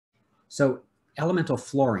So elemental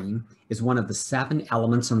fluorine is one of the 7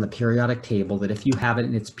 elements on the periodic table that if you have it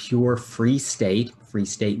in its pure free state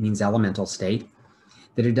means elemental state,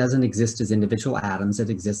 that it doesn't exist as individual atoms, it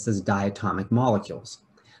exists as diatomic molecules.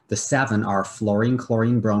 The 7 are fluorine,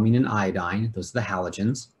 chlorine, bromine, and iodine. Those are the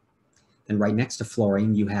halogens. Then right next to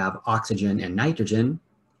fluorine, you have oxygen and nitrogen,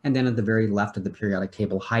 and then at the very left of the periodic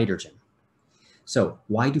table, hydrogen. So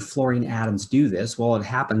why do fluorine atoms do this? Well, it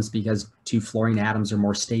happens because 2 fluorine atoms are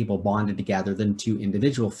more stable bonded together than 2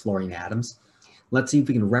 individual fluorine atoms. Let's see if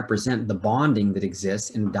we can represent the bonding that exists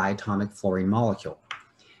in a diatomic fluorine molecule.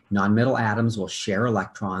 Nonmetal atoms will share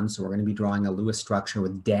electrons, so we're going to be drawing a Lewis structure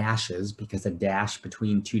with dashes because a dash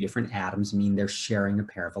between 2 different atoms mean they're sharing a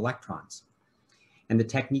pair of electrons. And the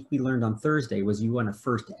technique we learned on Thursday was you want to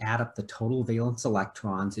first add up the total valence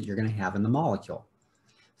electrons that you're going to have in the molecule.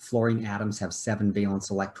 Fluorine atoms have 7 valence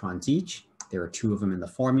electrons each. There are 2 of them in the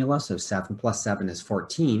formula, so 7 plus 7 is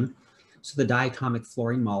 14. So the diatomic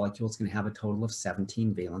fluorine molecule is going to have a total of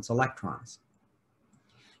 17 valence electrons.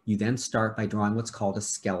 You then start by drawing what's called a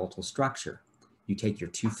skeletal structure. You take your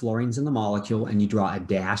 2 fluorines in the molecule and you draw a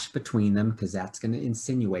dash between them because that's going to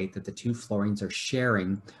insinuate that the 2 fluorines are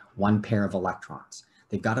sharing 1 pair of electrons.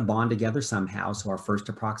 They've got to bond together somehow, so our first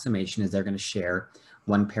approximation is they're going to share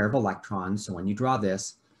 1 pair of electrons. So when you draw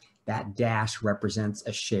this, that dash represents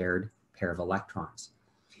a shared pair of electrons.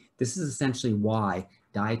 This is essentially why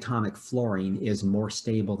diatomic fluorine is more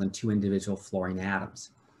stable than 2 individual fluorine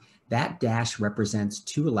atoms. That dash represents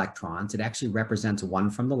 2 electrons. It actually represents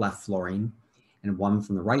 1 from the left fluorine and 1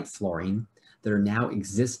 from the right fluorine that are now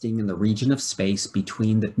existing in the region of space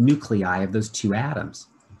between the nuclei of those 2 atoms.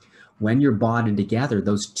 When you're bonded together,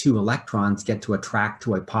 those 2 electrons get to attract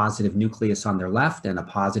to a positive nucleus on their left and a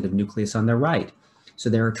positive nucleus on their right. So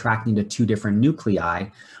they're attracting to 2 different nuclei,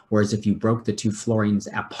 whereas if you broke the 2 fluorines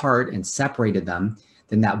apart and separated them,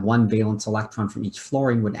 then that 1 valence electron from each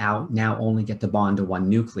fluorine would now only get to bond to 1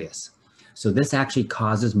 nucleus. So this actually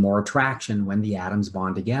causes more attraction when the atoms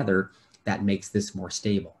bond together. That makes this more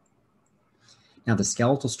stable. Now the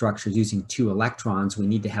skeletal structure is using 2 electrons. We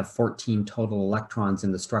need to have 14 total electrons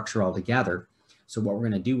in the structure altogether. So what we're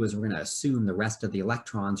going to do is we're going to assume the rest of the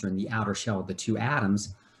electrons are in the outer shell of the 2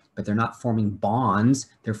 atoms, but they're not forming bonds,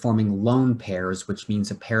 they're forming lone pairs, which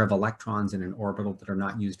means a pair of electrons in an orbital that are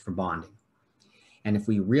not used for bonding. And if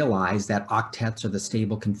we realize that octets are the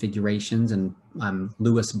stable configurations, and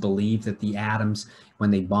Lewis believed that the atoms,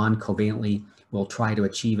 when they bond covalently, will try to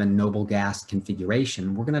achieve a noble gas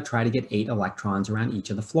configuration, we're going to try to get 8 electrons around each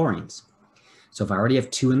of the fluorines. So if I already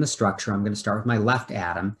have 2 in the structure, I'm going to start with my left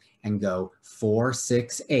atom and go 4,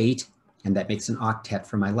 6, 8, and that makes an octet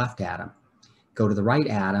for my left atom. Go to the right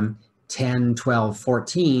atom, 10, 12,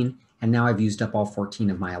 14, and now I've used up all 14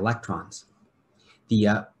 of my electrons.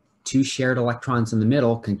 The 2 shared electrons in the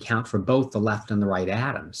middle can count for both the left and the right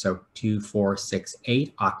atom. So 2, 4, 6,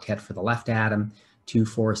 8, octet for the left atom, 2,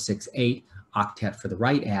 4, 6, 8, octet for the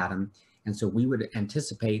right atom. And so we would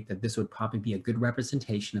anticipate that this would probably be a good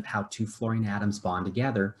representation of how 2 fluorine atoms bond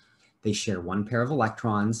together. They share 1 pair of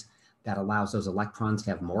electrons that allows those electrons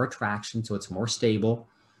to have more attraction, so it's more stable.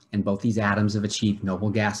 And both these atoms have achieved noble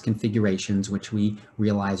gas configurations, which we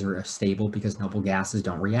realize are stable because noble gases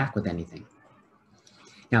don't react with anything.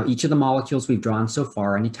 Now, each of the molecules we've drawn so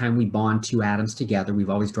far, anytime we bond 2 atoms together, we've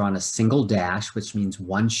always drawn a single dash, which means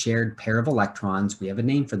 1 shared pair of electrons. We have a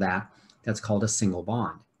name for that. That's called a single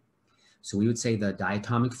bond. So we would say the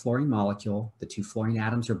diatomic fluorine molecule, the 2 fluorine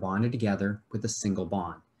atoms are bonded together with a single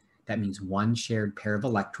bond. That means 1 shared pair of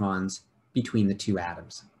electrons between the 2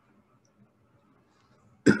 atoms.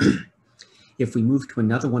 If we move to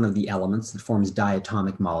another one of the elements that forms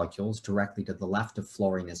diatomic molecules, directly to the left of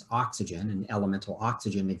fluorine is oxygen, and elemental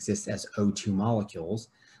oxygen exists as O2 molecules.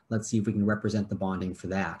 Let's see if we can represent the bonding for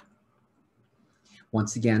that.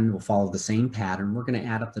 Once again, we'll follow the same pattern. We're going to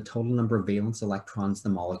add up the total number of valence electrons the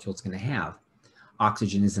molecule is going to have.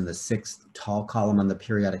 Oxygen is in the 6th tall column on the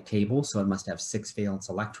periodic table, so it must have 6 valence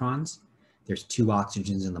electrons. There's 2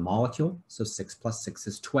 oxygens in the molecule, so 6 plus 6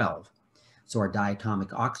 is 12. So our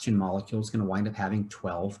diatomic oxygen molecule is going to wind up having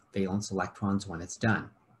 12 valence electrons when it's done.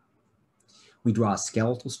 We draw a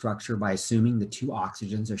skeletal structure by assuming the 2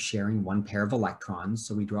 oxygens are sharing 1 pair of electrons,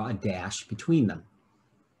 so we draw a dash between them.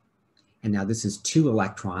 And now this is 2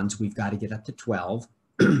 electrons. We've got to get up to 12.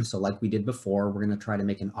 So like we did before, we're going to try to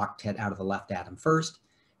make an octet out of the left atom first,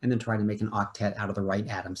 and then try to make an octet out of the right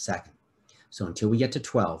atom second. So until we get to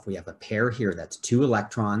 12, we have a pair here that's 2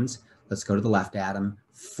 electrons. Let's go to the left atom,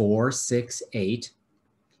 4, 6, 8.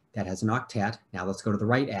 That has an octet. Now let's go to the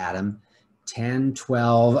right atom, 10,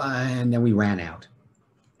 12, and then we ran out.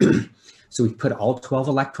 So we've put all 12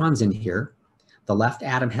 electrons in here. The left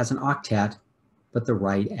atom has an octet, but the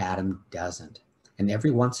right atom doesn't. And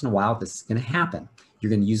every once in a while, this is going to happen. You're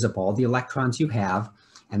going to use up all the electrons you have,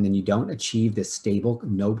 and then you don't achieve this stable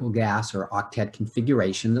noble gas or octet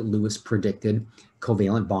configuration that Lewis predicted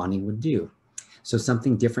covalent bonding would do. So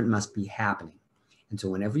something different must be happening. And so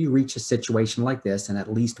whenever you reach a situation like this, and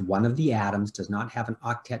at least one of the atoms does not have an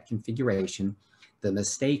octet configuration, the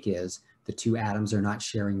mistake is the two atoms are not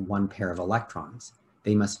sharing one pair of electrons.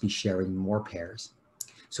 They must be sharing more pairs.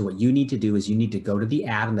 So what you need to do is you need to go to the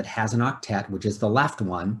atom that has an octet, which is the left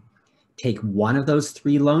one, take one of those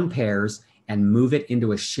three lone pairs and move it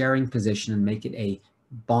into a sharing position and make it a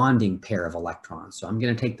bonding pair of electrons. So I'm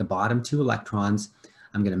going to take the bottom two electrons,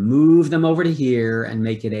 I'm going to move them over to here and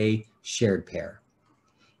make it a shared pair.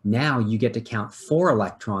 Now you get to count 4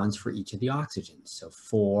 electrons for each of the oxygens. So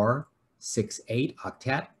 4, 6, 8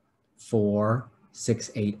 octet, 4,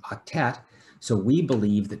 6, 8 octet. So we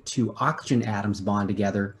believe that 2 oxygen atoms bond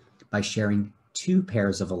together by sharing 2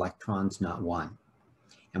 pairs of electrons, not 1.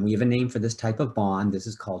 And we have a name for this type of bond. This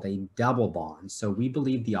is called a double bond. So we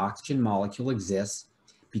believe the oxygen molecule exists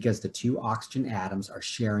because the 2 oxygen atoms are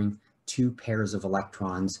sharing 2 pairs of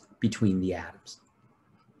electrons between the atoms.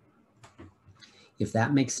 If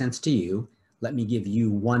that makes sense to you, let me give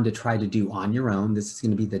you one to try to do on your own. This is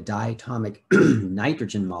going to be the diatomic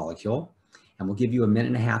nitrogen molecule. And we'll give you a minute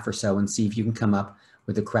and a half or so and see if you can come up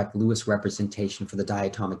with the correct Lewis representation for the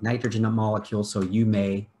diatomic nitrogen molecule. So you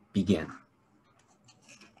may begin.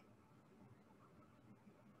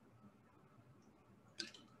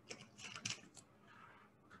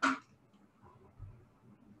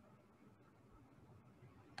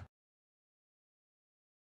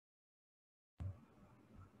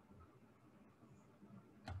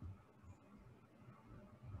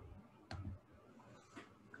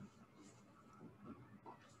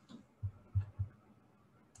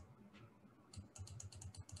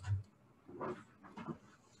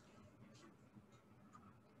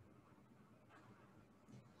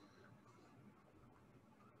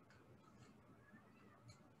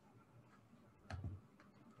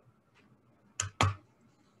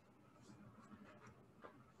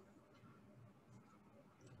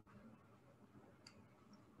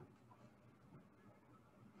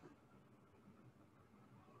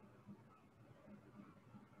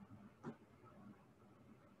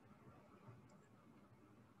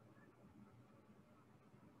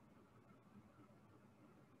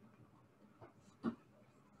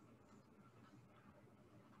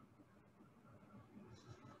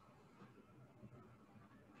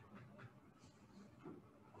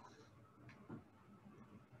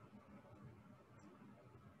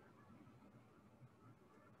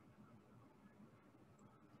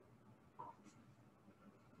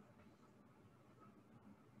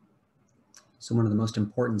 So one of the most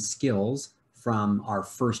important skills from our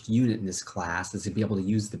first unit in this class is to be able to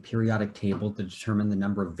use the periodic table to determine the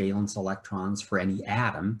number of valence electrons for any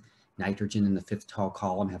atom. Nitrogen in the 5th tall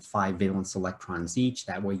column have 5 valence electrons each.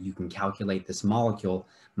 That way you can calculate this molecule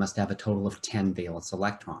must have a total of 10 valence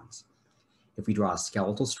electrons. If we draw a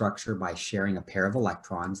skeletal structure by sharing a pair of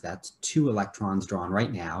electrons, that's 2 electrons drawn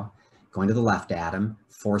right now, going to the left atom,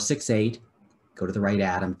 4, 6, 8, go to the right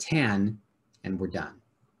atom, 10, and we're done.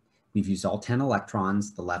 We've used all 10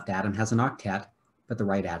 electrons. The left atom has an octet, but the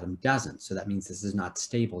right atom doesn't. So that means this is not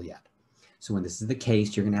stable yet. So when this is the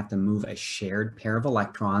case, you're going to have to move a shared pair of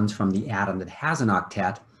electrons from the atom that has an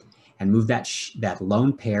octet and move that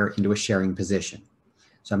lone pair into a sharing position.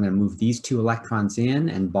 So I'm going to move these 2 electrons in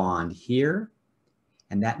and bond here.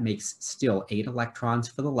 And that makes still 8 electrons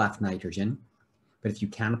for the left nitrogen. But if you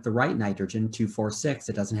count up the right nitrogen, 2, 4, 6,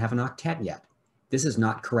 it doesn't have an octet yet. This is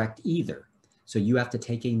not correct either. So you have to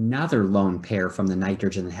take another lone pair from the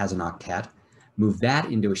nitrogen that has an octet, move that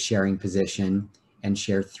into a sharing position, and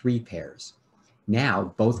share 3 pairs.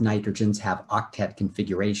 Now, both nitrogens have octet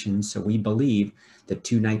configurations, so we believe that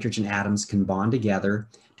 2 nitrogen atoms can bond together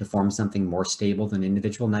to form something more stable than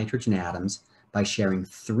individual nitrogen atoms by sharing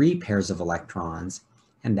 3 pairs of electrons,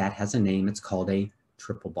 and that has a name. It's called a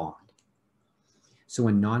triple bond. So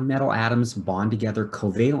when nonmetal atoms bond together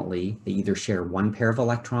covalently, they either share 1 pair of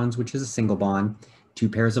electrons, which is a single bond, 2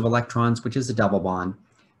 pairs of electrons, which is a double bond,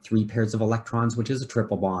 3 pairs of electrons, which is a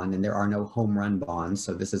triple bond, and there are no home run bonds,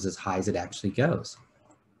 so this is as high as it actually goes.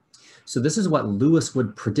 So this is what Lewis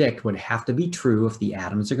would predict would have to be true if the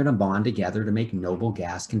atoms are going to bond together to make noble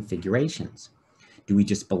gas configurations. Do we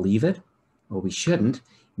just believe it? Well, we shouldn't.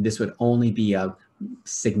 This would only be a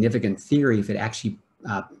significant theory if it actually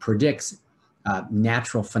predicts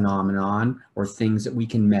natural phenomenon or things that we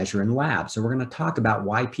can measure in labs. So we're going to talk about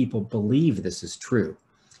why people believe this is true.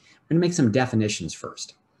 I'm going to make some definitions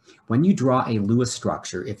first. When you draw a Lewis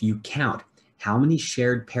structure, if you count how many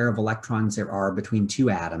shared pair of electrons there are between two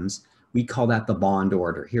atoms, we call that the bond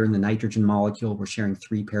order. Here in the nitrogen molecule, we're sharing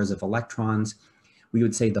 3 pairs of electrons. We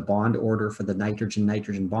would say the bond order for the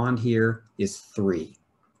nitrogen-nitrogen bond here is 3.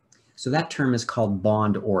 So that term is called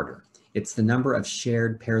bond order. It's the number of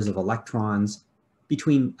shared pairs of electrons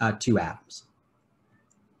between two atoms.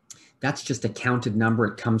 That's just a counted number.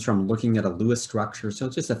 It comes from looking at a Lewis structure, so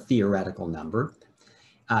it's just a theoretical number.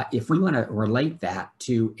 If we want to relate that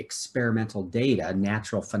to experimental data,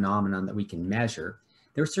 natural phenomenon that we can measure,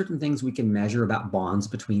 there are certain things we can measure about bonds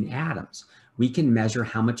between atoms. We can measure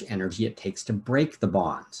how much energy it takes to break the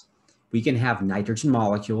bonds. We can have nitrogen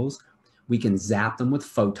molecules. We can zap them with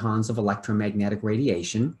photons of electromagnetic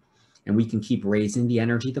radiation, and we can keep raising the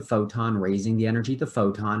energy of the photon, raising the energy of the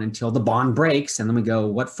photon until the bond breaks. And then we go,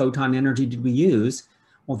 what photon energy did we use?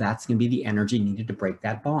 Well, that's going to be the energy needed to break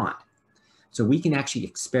that bond. So we can actually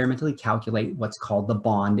experimentally calculate what's called the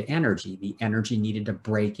bond energy, the energy needed to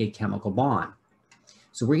break a chemical bond.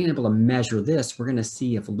 So we're going to be able to measure this. We're going to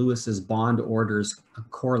see if Lewis's bond orders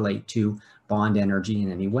correlate to bond energy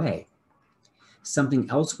in any way. Something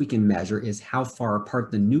else we can measure is how far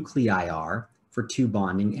apart the nuclei are for two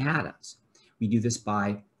bonding atoms. We do this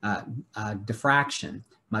by diffraction,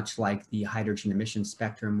 much like the hydrogen emission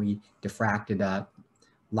spectrum. We diffracted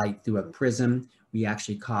light through a prism. We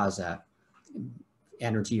actually cause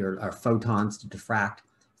energy or photons to diffract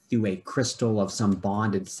through a crystal of some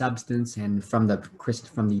bonded substance, and from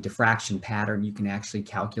the diffraction pattern, you can actually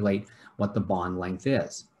calculate what the bond length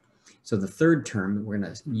is. So the third term that we're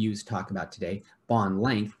going to talk about today, bond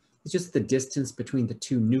length, is just the distance between the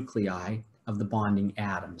two nuclei of the bonding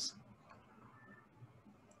atoms.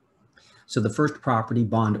 So the first property,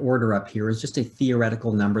 bond order, up here is just a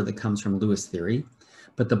theoretical number that comes from Lewis theory.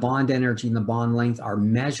 But the bond energy and the bond length are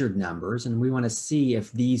measured numbers, and we want to see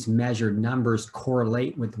if these measured numbers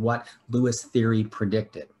correlate with what Lewis theory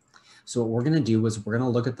predicted. So what we're going to do is we're going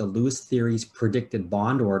to look at the Lewis theory's predicted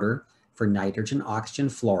bond order for nitrogen, oxygen,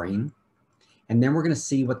 fluorine, and then we're going to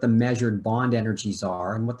see what the measured bond energies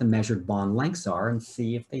are and what the measured bond lengths are and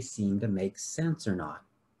see if they seem to make sense or not.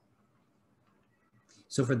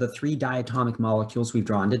 So for the 3 diatomic molecules we've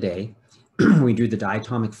drawn today, we drew the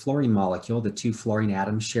diatomic fluorine molecule. The 2 fluorine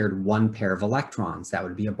atoms shared 1 pair of electrons. That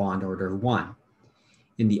would be a bond order of 1.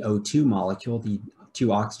 In the O2 molecule, the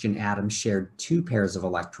 2 oxygen atoms shared 2 pairs of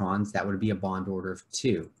electrons. That would be a bond order of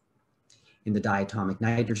 2. In the diatomic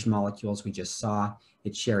nitrogen molecules we just saw,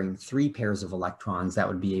 it's sharing 3 pairs of electrons. That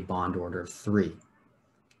would be a bond order of 3.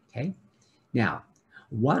 Okay? Now,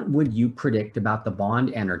 what would you predict about the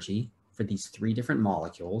bond energy for these 3 different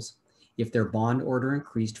molecules if their bond order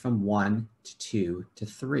increased from 1 to 2 to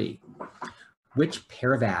 3? Which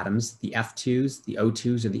pair of atoms, the F2s, the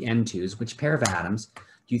O2s, or the N2s, which pair of atoms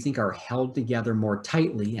do you think are held together more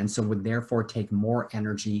tightly and so would therefore take more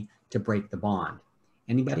energy to break the bond?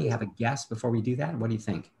 Anybody have a guess before we do that? What do you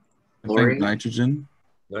think? I think nitrogen.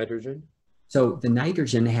 Nitrogen? So the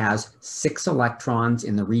nitrogen has 6 electrons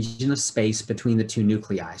in the region of space between the 2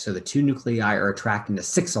 nuclei. So the 2 nuclei are attracting to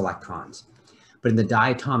 6 electrons. But in the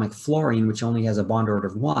diatomic fluorine, which only has a bond order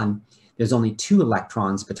of 1, there's only 2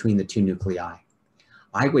 electrons between the 2 nuclei.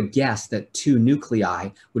 I would guess that 2 nuclei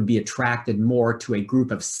would be attracted more to a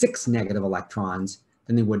group of 6 negative electrons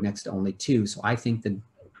than they would next to only 2. So I think the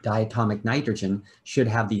diatomic nitrogen should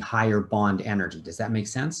have the higher bond energy. Does that make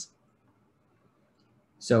sense?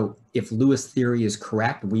 So if Lewis theory is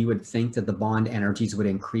correct, we would think that the bond energies would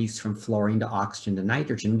increase from fluorine to oxygen to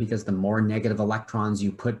nitrogen, because the more negative electrons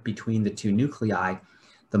you put between the 2 nuclei,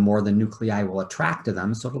 the more the nuclei will attract to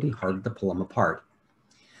them, so it'll be harder to pull them apart.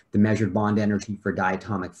 The measured bond energy for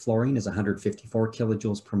diatomic fluorine is 154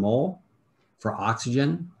 kilojoules per mole. For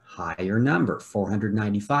oxygen, higher number,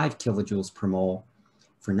 495 kilojoules per mole.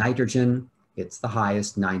 For nitrogen, it's the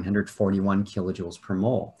highest, 941 kilojoules per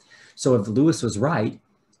mole. So if Lewis was right,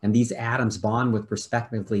 and these atoms bond with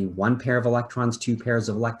respectively 1 pair of electrons, 2 pairs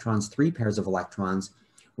of electrons, 3 pairs of electrons,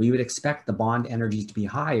 we would expect the bond energies to be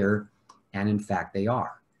higher, and in fact they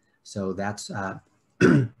are. So that's a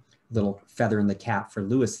little feather in the cap for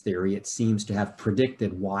Lewis theory. It seems to have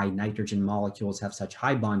predicted why nitrogen molecules have such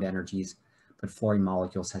high bond energies, but fluorine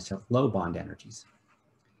molecules have such low bond energies.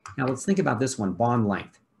 Now let's think about this one, bond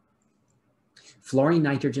length. Fluorine,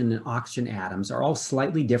 nitrogen, and oxygen atoms are all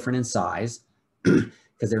slightly different in size,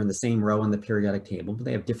 because they're in the same row in the periodic table, but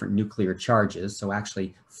they have different nuclear charges. So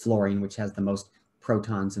actually fluorine, which has the most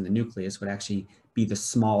protons in the nucleus, would actually be the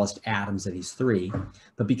smallest atoms of these 3.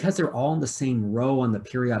 But because they're all in the same row on the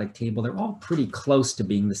periodic table, they're all pretty close to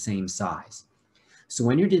being the same size. So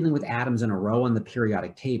when you're dealing with atoms in a row on the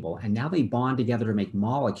periodic table, and now they bond together to make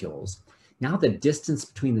molecules, now the distance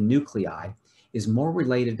between the nuclei is more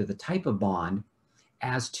related to the type of bond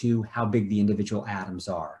as to how big the individual atoms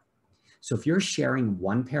are. So if you're sharing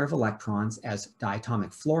one pair of electrons, as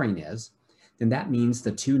diatomic fluorine is, then that means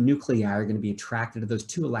the two nuclei are going to be attracted to those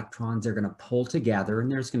two electrons. They're going to pull together, and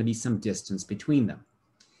there's going to be some distance between them.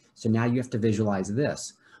 So now you have to visualize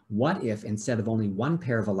this. What if instead of only one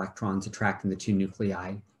pair of electrons attracting the two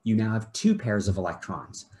nuclei, you now have two pairs of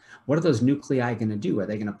electrons? What are those nuclei going to do? Are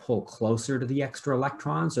they going to pull closer to the extra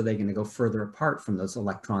electrons, or are they going to go further apart from those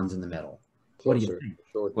electrons in the middle? Closer. What do you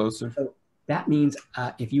think? Closer. So that means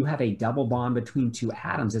if you have a double bond between two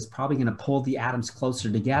atoms, it's probably going to pull the atoms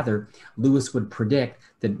closer together. Lewis would predict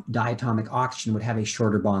that diatomic oxygen would have a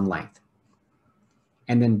shorter bond length.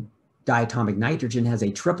 And then diatomic nitrogen has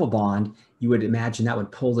a triple bond. You would imagine that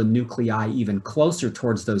would pull the nuclei even closer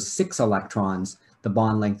towards those 6 electrons. The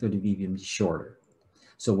bond length would even be shorter.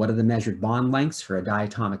 So what are the measured bond lengths for a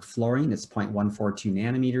diatomic fluorine? It's 0.142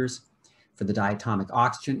 nanometers. For the diatomic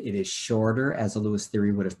oxygen, it is shorter, as the Lewis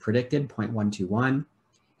theory would have predicted, 0.121,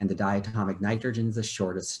 and the diatomic nitrogen is the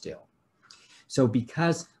shortest still. So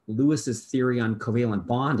because Lewis's theory on covalent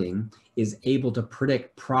bonding is able to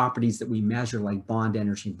predict properties that we measure like bond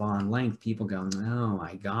energy, bond length, people go, oh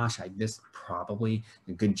my gosh, this probably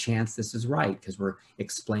a good chance this is right, because we're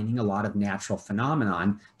explaining a lot of natural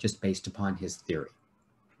phenomenon just based upon his theory.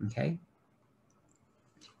 Okay?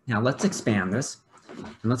 Now let's expand this.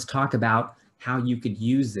 And let's talk about how you could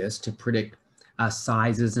use this to predict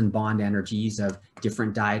sizes and bond energies of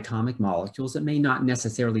different diatomic molecules that may not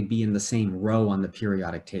necessarily be in the same row on the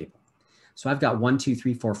periodic table. So I've got 1, 2,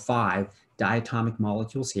 3, 4, 5 diatomic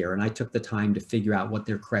molecules here, and I took the time to figure out what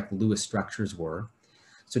their correct Lewis structures were.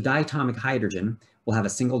 So diatomic hydrogen will have a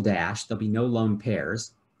single dash. There'll be no lone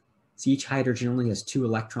pairs. So each hydrogen only has 2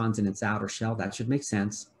 electrons in its outer shell. That should make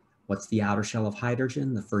sense. What's the outer shell of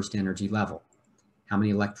hydrogen? The first energy level. How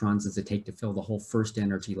many electrons does it take to fill the whole first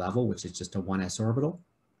energy level, which is just a 1s orbital?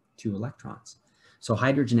 2 electrons. So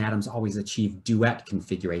hydrogen atoms always achieve duet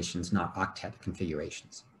configurations, not octet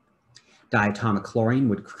configurations. Diatomic chlorine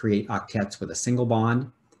would create octets with a single bond.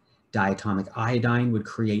 Diatomic iodine would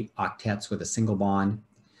create octets with a single bond.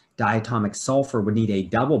 Diatomic sulfur would need a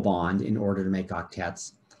double bond in order to make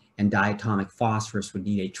octets. And diatomic phosphorus would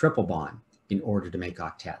need a triple bond in order to make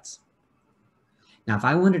octets. Now, if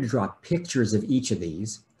I wanted to draw pictures of each of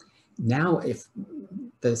these, now if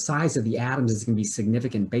the size of the atoms is going to be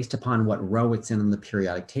significant based upon what row it's in on the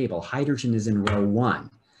periodic table. Hydrogen is in row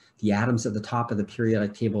 1. The atoms at the top of the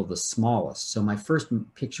periodic table are the smallest. So my first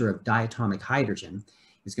picture of diatomic hydrogen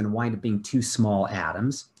is going to wind up being 2 small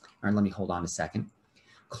atoms. All right, let me hold on a second.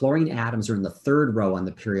 Chlorine atoms are in the 3rd row on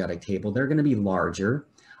the periodic table. They're going to be larger.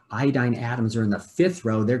 Iodine atoms are in the 5th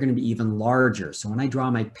row. They're going to be even larger. So when I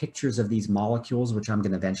draw my pictures of these molecules, which I'm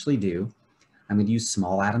going to eventually do, I'm going to use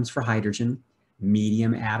small atoms for hydrogen,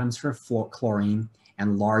 medium atoms for chlorine,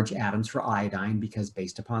 and large atoms for iodine, because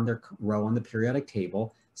based upon their row on the periodic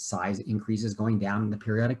table, size increases going down in the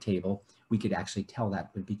periodic table, we could actually tell that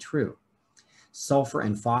would be true. Sulfur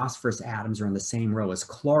and phosphorus atoms are in the same row as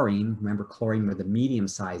chlorine. Remember, chlorine were the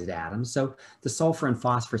medium-sized atoms. So the sulfur and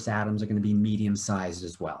phosphorus atoms are going to be medium-sized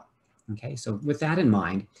as well. Okay, so with that in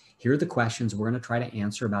mind, here are the questions we're going to try to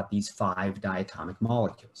answer about these 5 diatomic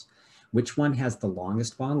molecules. Which one has the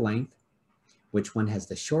longest bond length? Which one has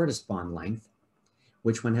the shortest bond length?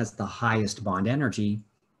 Which one has the highest bond energy?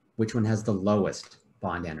 Which one has the lowest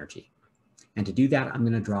bond energy? And to do that, I'm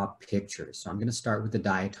going to draw pictures. So I'm going to start with the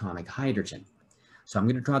diatomic hydrogen. So I'm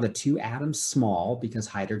going to draw the 2 atoms small, because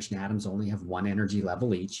hydrogen atoms only have 1 energy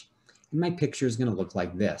level each. And my picture is going to look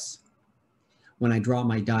like this. When I draw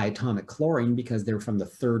my diatomic chlorine, because they're from the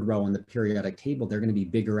 3rd row on the periodic table, they're going to be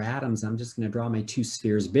bigger atoms. I'm just going to draw my 2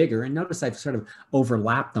 spheres bigger. And notice I've sort of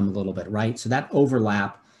overlapped them a little bit, right? So that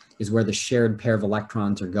overlap is where the shared pair of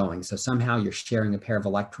electrons are going. So somehow you're sharing a pair of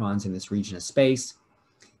electrons in this region of space.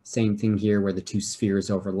 Same thing here where the 2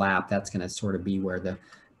 spheres overlap. That's going to sort of be where the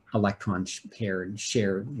electron pair and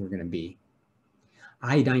share we're going to be.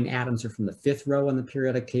 Iodine atoms are from the 5th row on the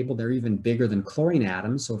periodic table. They're even bigger than chlorine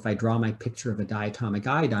atoms. So if I draw my picture of a diatomic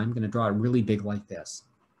iodine, I'm going to draw it really big like this.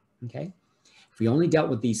 Okay? If we only dealt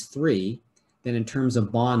with these 3, then in terms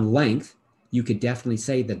of bond length, you could definitely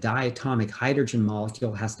say the diatomic hydrogen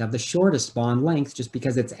molecule has to have the shortest bond length, just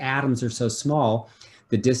because its atoms are so small.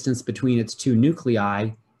 The distance between its 2 nuclei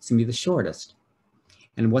is going to be the shortest.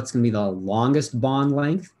 And what's going to be the longest bond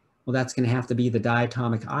length? Well, that's going to have to be the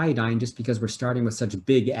diatomic iodine, just because we're starting with such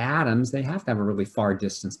big atoms, they have to have a really far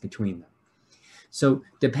distance between them. So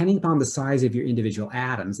depending upon the size of your individual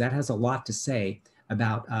atoms, that has a lot to say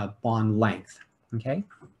about bond length, okay?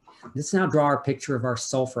 Let's now draw our picture of our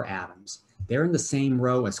sulfur atoms. They're in the same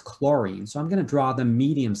row as chlorine, so I'm going to draw them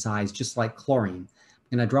medium sized, just like chlorine.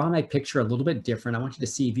 I'm going to draw my picture a little bit different. I want you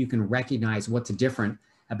to see if you can recognize what's different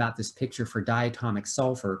about this picture for diatomic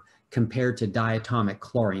sulfur compared to diatomic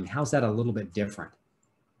chlorine. How's that a little bit different?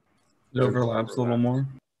 It overlaps a little more.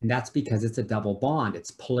 And that's because it's a double bond.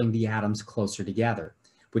 It's pulling the atoms closer together,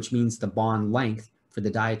 which means the bond length for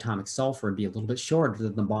the diatomic sulfur would be a little bit shorter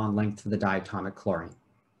than the bond length for the diatomic chlorine.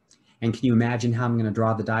 And can you imagine how I'm going to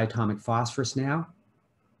draw the diatomic phosphorus now?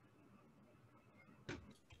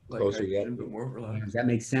 Closer yet. Does that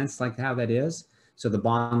make sense, like how that is? So the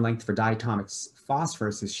bond length for diatomic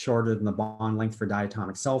phosphorus is shorter than the bond length for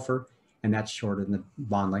diatomic sulfur, and that's shorter than the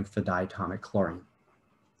bond length for diatomic chlorine.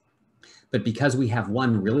 But because we have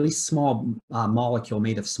one really small molecule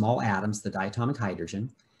made of small atoms, the diatomic hydrogen,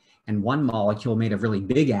 and one molecule made of really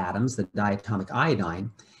big atoms, the diatomic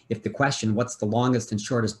iodine, if the question, what's the longest and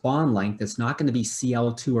shortest bond length, it's not going to be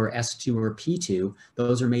Cl2 or S2 or P2.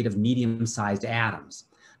 Those are made of medium-sized atoms.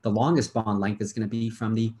 The longest bond length is going to be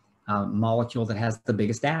from the molecule that has the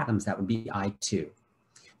biggest atoms. That would be I2.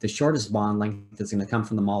 The shortest bond length is going to come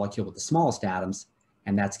from the molecule with the smallest atoms,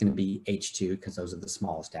 and that's going to be H2 because those are the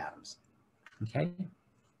smallest atoms. Okay.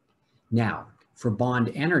 Now, for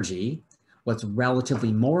bond energy, what's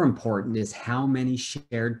relatively more important is how many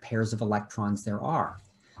shared pairs of electrons there are.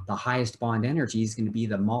 The highest bond energy is going to be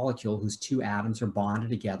the molecule whose two atoms are bonded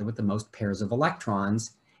together with the most pairs of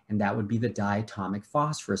electrons, and that would be the diatomic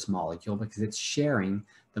phosphorus molecule because it's sharing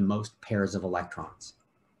the most pairs of electrons.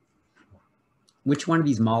 Which one of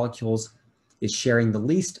these molecules is sharing the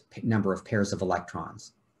least number of pairs of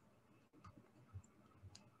electrons?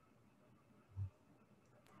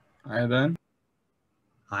 Iodine?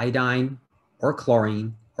 Iodine or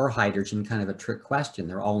chlorine or hydrogen, kind of a trick question.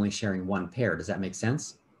 They're all only sharing one pair. Does that make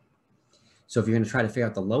sense? So if you're going to try to figure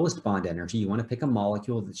out the lowest bond energy, you want to pick a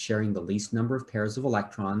molecule that's sharing the least number of pairs of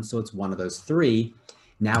electrons. So it's one of those three.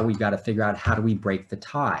 Now we've got to figure out how do we break the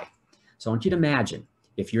tie. So I want you to imagine,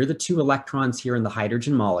 if you're the two electrons here in the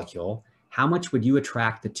hydrogen molecule, how much would you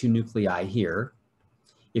attract the two nuclei here?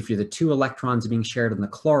 If you're the two electrons being shared in the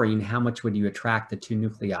chlorine, how much would you attract the two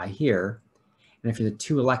nuclei here? And if you're the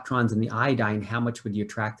two electrons in the iodine, how much would you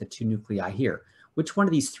attract the two nuclei here? Which one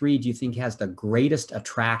of these three do you think has the greatest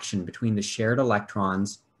attraction between the shared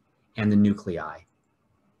electrons and the nuclei?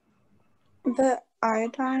 The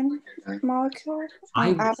iodine molecule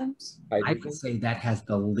atoms? I would say that has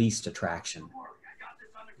the least attraction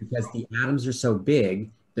because the atoms are so big,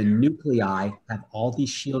 the nuclei have all these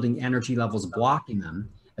shielding energy levels blocking them.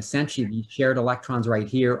 Essentially, these shared electrons right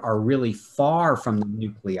here are really far from the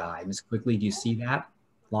nuclei. Ms. Quigley, do you see that?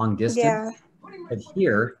 Long distance? Yeah. But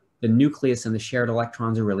here, the nucleus and the shared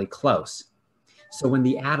electrons are really close. So when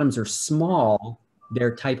the atoms are small,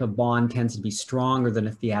 their type of bond tends to be stronger than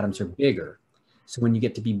if the atoms are bigger. So when you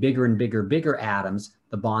get to be bigger and bigger atoms,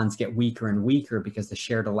 the bonds get weaker and weaker because the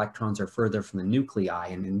shared electrons are further from the nuclei.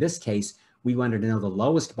 And in this case, we wanted to know the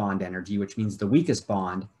lowest bond energy, which means the weakest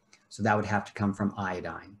bond. So that would have to come from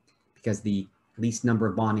iodine because the least number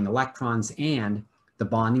of bonding electrons and the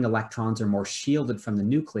bonding electrons are more shielded from the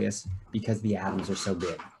nucleus because the atoms are so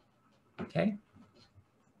big. Okay.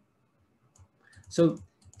 So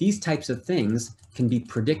these types of things can be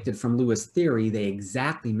predicted from Lewis theory. They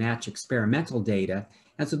exactly match experimental data.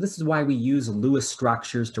 And so this is why we use Lewis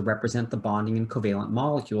structures to represent the bonding in covalent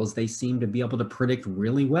molecules. They seem to be able to predict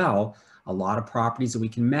really well a lot of properties that we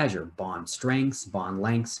can measure, bond strengths, bond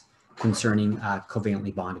lengths, concerning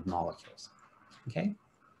covalently bonded molecules. Okay.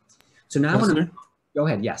 So now I want to go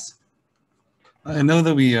ahead. Yes. I know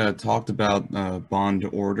that we talked about bond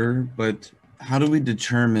order, but how do we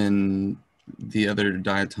determine the other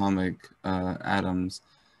diatomic atoms,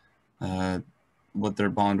 what their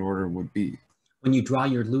bond order would be? When you draw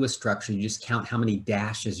your Lewis structure, you just count how many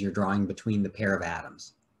dashes you're drawing between the pair of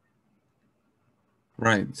atoms.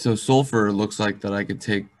 Right. So sulfur looks like that I could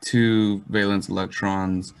take two valence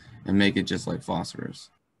electrons and make it just like phosphorus.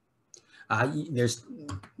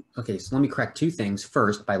 Okay, so let me correct two things.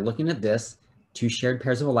 First, by looking at this, two shared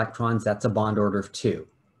pairs of electrons, that's a bond order of 2.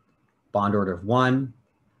 Bond order of 1,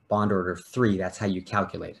 bond order of 3, that's how you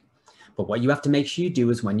calculate it. But what you have to make sure you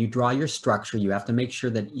do is when you draw your structure, you have to make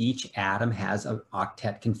sure that each atom has an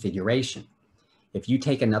octet configuration. If you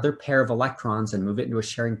take another pair of electrons and move it into a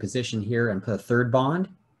sharing position here and put a third bond,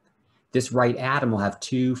 this right atom will have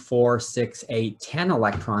 2, 4, 6, 8, 10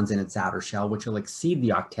 electrons in its outer shell, which will exceed the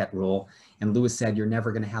octet rule. And Lewis said you're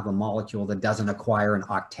never going to have a molecule that doesn't acquire an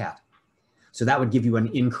octet. So that would give you an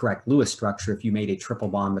incorrect Lewis structure if you made a triple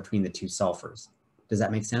bond between the two sulfurs. Does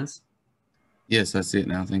that make sense? Yes, I see it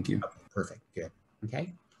now. Thank you. Okay, perfect. Good.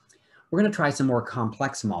 Okay. We're going to try some more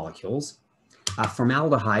complex molecules.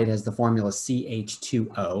 Formaldehyde has the formula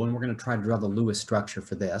CH2O, and we're going to try to draw the Lewis structure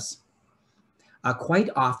for this. Quite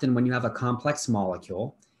often when you have a complex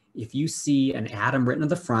molecule, if you see an atom written at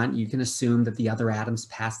the front, you can assume that the other atoms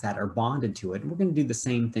past that are bonded to it. And we're going to do the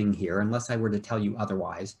same thing here, unless I were to tell you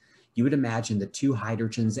otherwise. You would imagine the two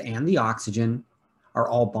hydrogens and the oxygen are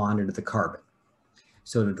all bonded to the carbon.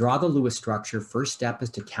 So to draw the Lewis structure, first step is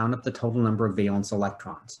to count up the total number of valence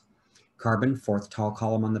electrons. Carbon, fourth tall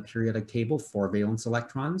column on the periodic table, 4 valence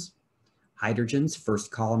electrons. Hydrogens,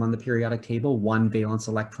 first column on the periodic table, 1 valence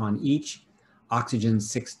electron each. Oxygen,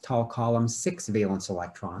 sixth tall column, 6 valence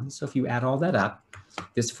electrons. So if you add all that up,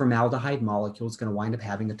 this formaldehyde molecule is going to wind up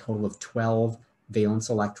having a total of 12 valence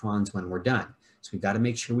electrons when we're done. So we've got to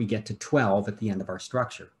make sure we get to 12 at the end of our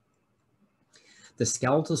structure. The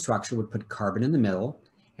skeletal structure would put carbon in the middle,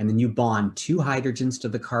 and then you bond 2 hydrogens to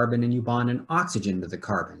the carbon and you bond an oxygen to the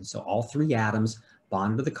carbon. So all 3 atoms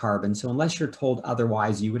bond to the carbon. So unless you're told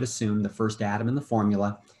otherwise, you would assume the first atom in the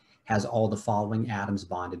formula has all the following atoms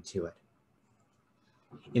bonded to it.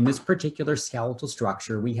 In this particular skeletal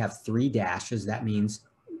structure, we have 3 dashes. That means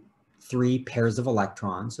 3 pairs of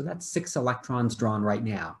electrons. So that's 6 electrons drawn right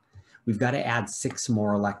now. We've got to add 6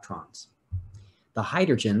 more electrons. The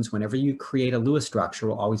hydrogens, whenever you create a Lewis structure,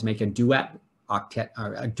 will always make a duet octet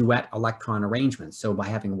or a duet electron arrangement. So by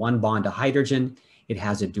having 1 bond to hydrogen, it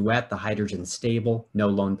has a duet. The hydrogen's stable, no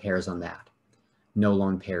lone pairs on that. No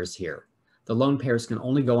lone pairs here. The lone pairs can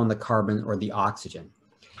only go on the carbon or the oxygen.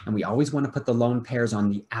 And we always want to put the lone pairs on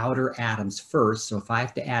the outer atoms first. So if I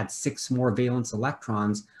have to add 6 more valence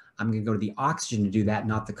electrons, I'm going to go to the oxygen to do that,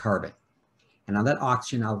 not the carbon. And on that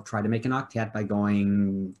oxygen, I'll try to make an octet by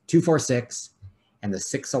going 2, 4, 6, and the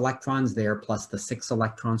 6 electrons there plus the 6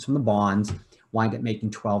 electrons from the bonds wind up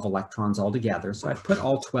making 12 electrons altogether. So I've put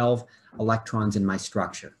all 12 electrons in my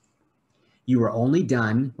structure. You are only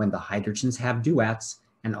done when the hydrogens have duets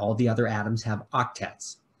and all the other atoms have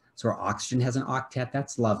octets. So our oxygen has an octet,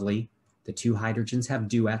 that's lovely. The 2 hydrogens have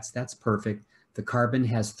duets, that's perfect. The carbon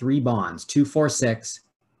has 3 bonds, 2, 4, 6.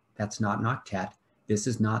 That's not an octet. This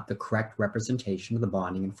is not the correct representation of the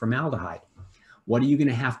bonding in formaldehyde. What are you going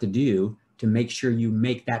to have to do to make sure you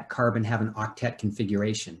make that carbon have an octet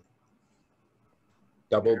configuration?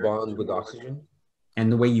 Double bond with oxygen?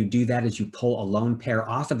 And the way you do that is you pull a lone pair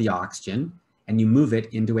off of the oxygen and you move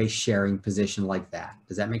it into a sharing position like that.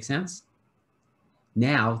 Does that make sense?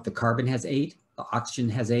 Now the carbon has 8, the oxygen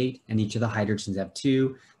has 8, and each of the hydrogens have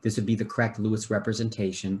 2. This would be the correct Lewis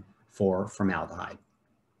representation for formaldehyde.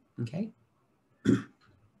 Okay.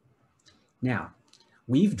 Now,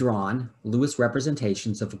 we've drawn Lewis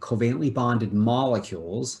representations of covalently bonded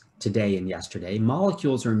molecules today and yesterday.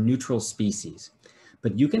 Molecules are neutral species,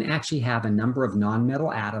 but you can actually have a number of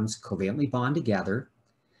nonmetal atoms covalently bond together,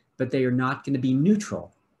 but they are not going to be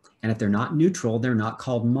neutral. And if they're not neutral, they're not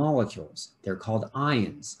called molecules. They're called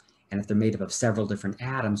ions. And if they're made up of several different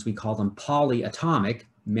atoms, we call them polyatomic,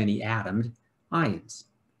 many-atomed ions.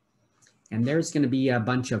 And there's going to be a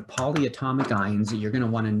bunch of polyatomic ions that you're going to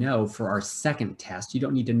want to know for our second test. You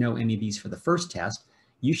don't need to know any of these for the first test.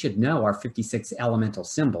 You should know our 56 elemental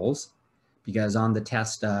symbols, because on the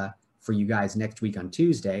test for you guys next week on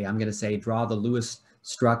Tuesday, I'm going to say, draw the Lewis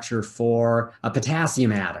structure for a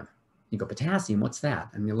potassium atom. You go, potassium, what's that?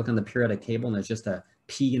 And you look on the periodic table and there's just a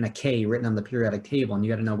P and a K written on the periodic table, and you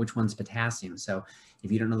got to know which one's potassium. So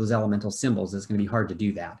if you don't know those elemental symbols, it's going to be hard to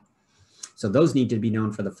do that. So those need to be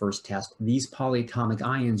known for the first test. These polyatomic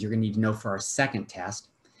ions you're going to need to know for our second test.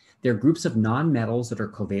 They're groups of nonmetals that are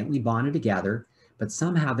covalently bonded together, but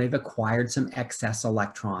somehow they've acquired some excess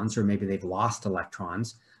electrons, or maybe they've lost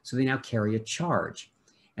electrons, so they now carry a charge.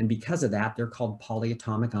 And because of that, they're called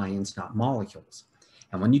polyatomic ions, not molecules.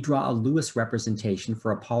 And when you draw a Lewis representation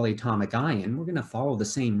for a polyatomic ion, we're going to follow the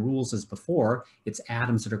same rules as before. It's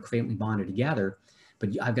atoms that are covalently bonded together, but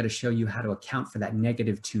I've got to show you how to account for that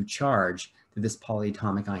 -2 charge that this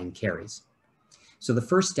polyatomic ion carries. So the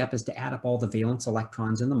first step is to add up all the valence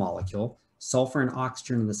electrons in the molecule. Sulfur and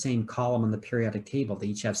oxygen in the same column on the periodic table. They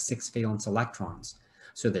each have 6 valence electrons.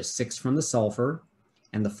 So there's 6 from the sulfur,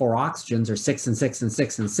 and the 4 oxygens are 6 and 6 and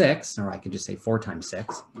 6 and 6, or I could just say 4 times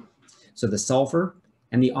 6. So the sulfur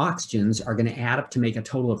and the oxygens are going to add up to make a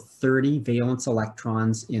total of 30 valence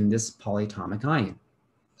electrons in this polyatomic ion.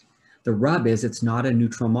 The rub is it's not a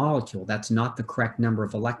neutral molecule. That's not the correct number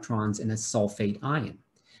of electrons in a sulfate ion.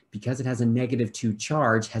 Because it has a -2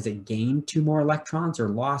 charge, has it gained 2 more electrons or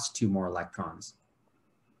lost 2 more electrons?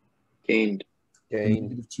 Gained. Gain.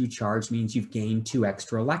 Negative 2 charge means you've gained 2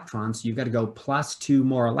 extra electrons. So you've got to go plus 2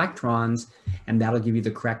 more electrons, and that'll give you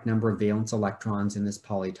the correct number of valence electrons in this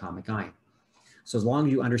polyatomic ion. So as long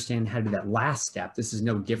as you understand how to do that last step, this is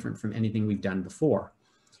no different from anything we've done before.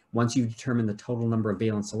 Once you've determined the total number of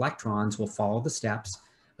valence electrons, we'll follow the steps,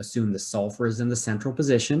 assume the sulfur is in the central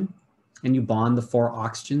position, and you bond the 4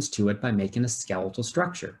 oxygens to it by making a skeletal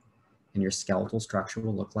structure. And your skeletal structure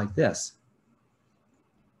will look like this.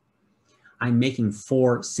 I'm making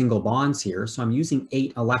 4 single bonds here, so I'm using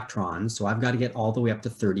 8 electrons, so I've got to get all the way up to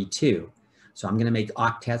 32. So I'm going to make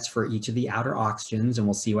octets for each of the outer oxygens, and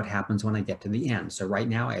we'll see what happens when I get to the end. So right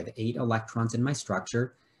now I have 8 electrons in my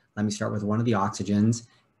structure. Let me start with one of the oxygens,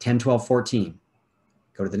 10, 12, 14.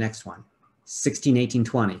 Go to the next one. 16, 18,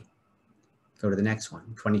 20. Go to the next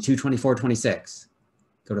one. 22, 24, 26.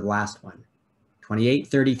 Go to the last one. 28,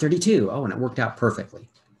 30, 32. Oh, and it worked out perfectly.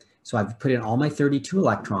 So I've put in all my 32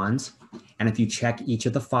 electrons, and if you check each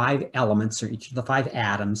of the 5 elements or each of the 5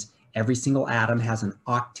 atoms, every single atom has an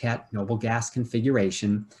octet noble gas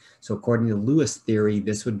configuration. So according to Lewis theory,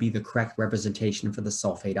 this would be the correct representation for the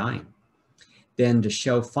sulfate ion. Then to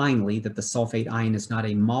show finally that the sulfate ion is not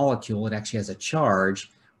a molecule, it actually has a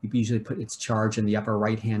charge, we usually put its charge in the upper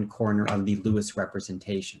right-hand corner of the Lewis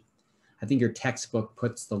representation. I think your textbook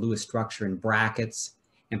puts the Lewis structure in brackets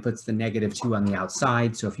and puts the negative 2 on the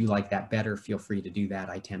outside. So if you like that better, feel free to do that.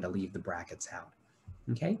 I tend to leave the brackets out,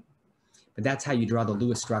 okay? But that's how you draw the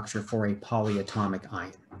Lewis structure for a polyatomic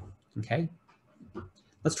ion, okay?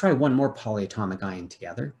 Let's try one more polyatomic ion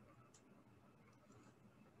together.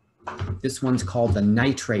 This one's called the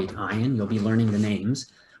nitrate ion. You'll be learning the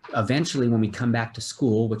names. Eventually, when we come back to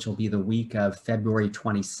school, which will be the week of February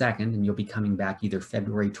 22nd, and you'll be coming back either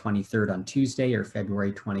February 23rd on Tuesday or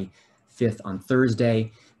February 25th on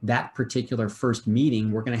Thursday, that particular first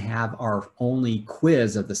meeting, we're going to have our only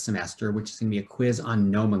quiz of the semester, which is going to be a quiz on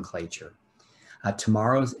nomenclature.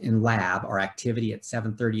 Tomorrow's in lab, our activity at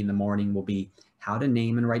 7:30 in the morning will be how to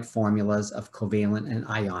name and write formulas of covalent and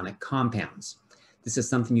ionic compounds. This is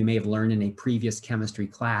something you may have learned in a previous chemistry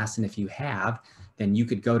class, and if you have, then you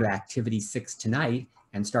could go to activity 6 tonight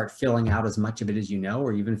and start filling out as much of it as you know,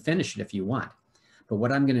 or even finish it if you want. But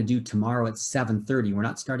what I'm going to do tomorrow at 7:30, we're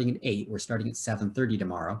not starting at 8, we're starting at 7:30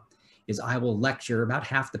 tomorrow, is I will lecture about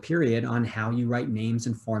half the period on how you write names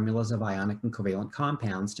and formulas of ionic and covalent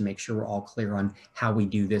compounds to make sure we're all clear on how we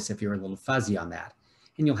do this if you're a little fuzzy on that.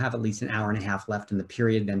 And you'll have at least an hour and a half left in the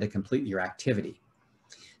period then to complete your activity.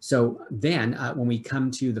 So then when we come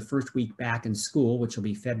to the first week back in school, which will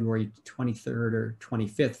be February 23rd or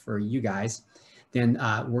 25th for you guys, then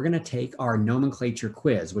we're going to take our nomenclature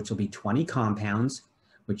quiz, which will be 20 compounds,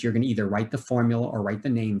 which you're going to either write the formula or write the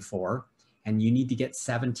name for. And you need to get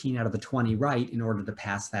 17 out of the 20 right in order to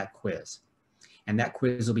pass that quiz. And that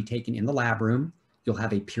quiz will be taken in the lab room. You'll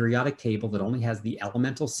have a periodic table that only has the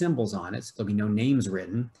elemental symbols on it, so there'll be no names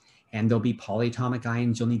written. And there'll be polyatomic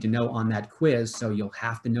ions you'll need to know on that quiz, so you'll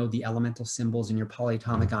have to know the elemental symbols in your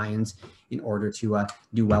polyatomic ions in order to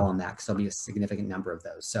do well on that, because there'll be a significant number of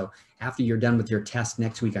those. So after you're done with your test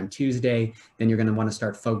next week on Tuesday, then you're going to want to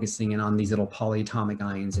start focusing in on these little polyatomic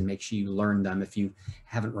ions and make sure you learn them if you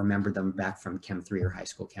haven't remembered them back from Chem 3 or high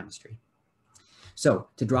school chemistry. So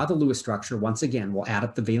to draw the Lewis structure, once again, we'll add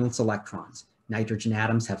up the valence electrons. Nitrogen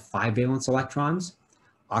atoms have 5 valence electrons.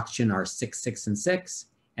 Oxygen are 6, 6, and 6.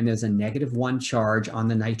 And there's a -1 charge on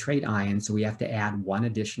the nitrate ion, so we have to add 1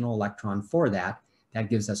 additional electron for that. That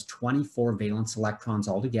gives us 24 valence electrons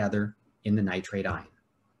altogether in the nitrate ion.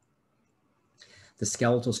 The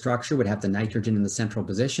skeletal structure would have the nitrogen in the central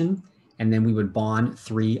position, and then we would bond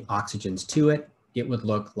 3 oxygens to it. It would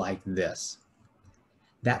look like this.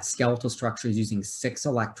 That skeletal structure is using 6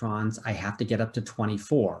 electrons. I have to get up to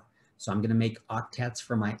 24. So I'm going to make octets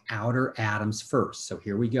for my outer atoms first. So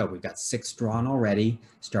here we go. We've got 6 drawn already,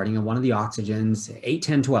 starting on one of the oxygens, 8,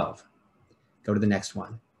 10, 12. Go to the next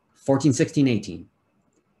one. 14, 16, 18.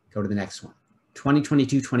 Go to the next one. 20,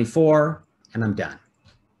 22, 24, and I'm done.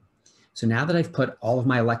 So now that I've put all of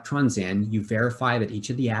my electrons in, you verify that each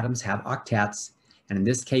of the atoms have octets, and in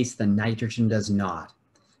this case, the nitrogen does not.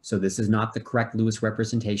 So this is not the correct Lewis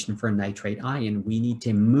representation for a nitrate ion. We need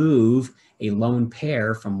to move a lone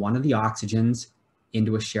pair from one of the oxygens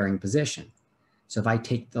into a sharing position. So if I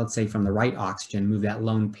take, let's say from the right oxygen, move that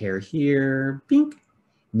lone pair here, bink.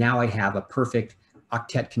 Now I have a perfect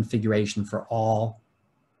octet configuration for all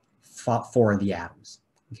 4 of the atoms,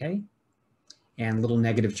 okay? And little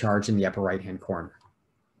negative charge in the upper right-hand corner.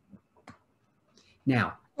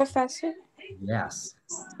 Now. Professor? Yes.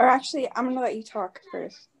 Or actually, I'm going to let you talk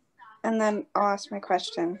first, and then I'll ask my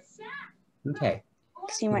question. Okay.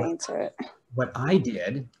 Because you might answer it. What I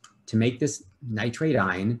did to make this nitrate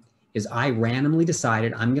ion is I randomly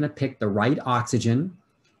decided I'm going to pick the right oxygen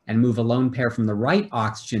and move a lone pair from the right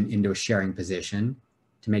oxygen into a sharing position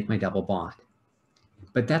to make my double bond.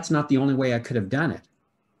 But that's not the only way I could have done it.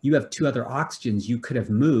 You have two other oxygens you could have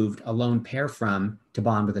moved a lone pair from to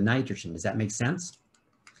bond with a nitrogen. Does that make sense?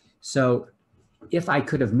 So if I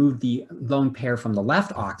could have moved the lone pair from the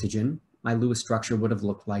left oxygen, my Lewis structure would have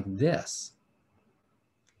looked like this.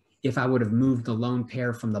 If I would have moved the lone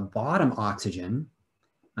pair from the bottom oxygen,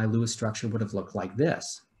 my Lewis structure would have looked like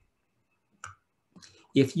this.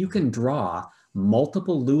 If you can draw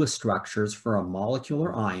multiple Lewis structures for a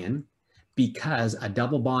molecular ion, because a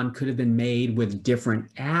double bond could have been made with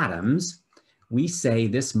different atoms, we say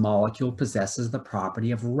this molecule possesses the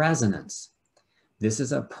property of resonance. This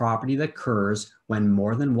is a property that occurs when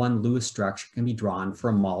more than one Lewis structure can be drawn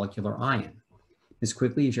for a molecular ion. Ms.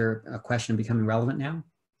 Quigley, is your question becoming relevant now?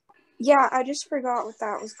 Yeah, I just forgot what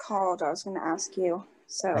that was called. I was going to ask you.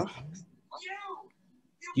 So, Do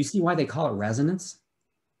you see why they call it resonance?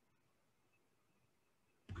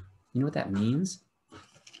 You know what that means?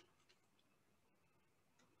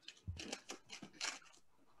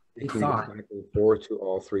 You can go back and forth to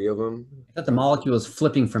all three of them. That the molecule is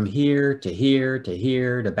flipping from here to here to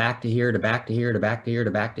here to back to here to back to here to back to here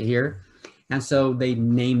to back to here. And so they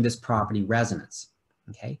named this property resonance.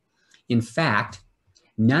 Okay. In fact,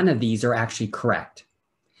 none of these are actually correct.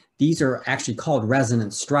 These are actually called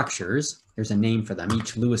resonance structures. There's a name for them.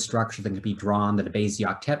 Each Lewis structure that can be drawn that obeys the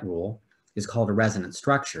octet rule is called a resonance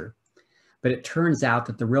structure. But it turns out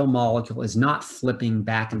that the real molecule is not flipping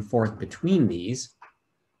back and forth between these,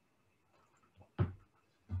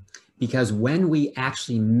 because when we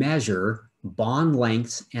actually measure bond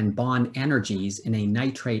lengths and bond energies in a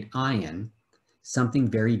nitrate ion, something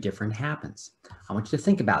very different happens. I want you to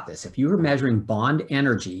think about this. If you were measuring bond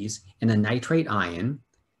energies in a nitrate ion,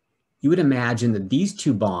 you would imagine that these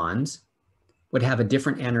two bonds would have a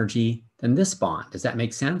different energy than this bond. Does that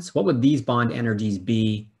make sense? What would these bond energies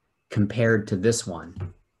be compared to this one?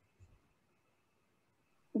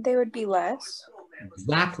 they would be less.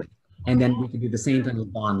 Exactly. And then we could do the same thing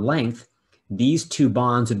with bond length. These two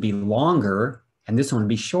bonds would be longer and this one would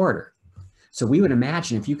be shorter. So we would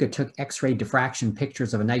imagine if you could took X-ray diffraction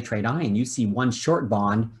pictures of a nitrate ion, you see one short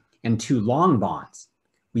bond and two long bonds.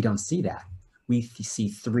 We don't see that. We see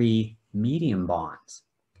three medium bonds.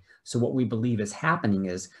 So what we believe is happening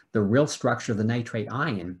is the real structure of the nitrate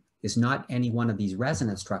ion is not any one of these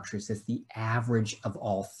resonance structures, it's the average of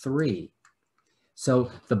all three.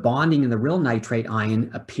 So the bonding in the real nitrate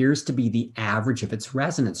ion appears to be the average of its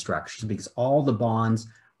resonance structures because all the bonds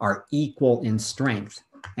are equal in strength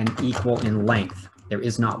and equal in length. There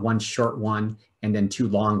is not one short one and then two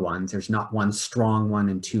long ones. There's not one strong one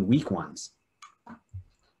and two weak ones.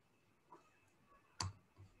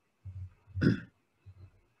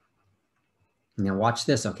 Now watch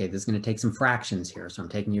this, okay? This is going to take some fractions here. So I'm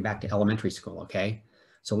taking you back to elementary school, okay?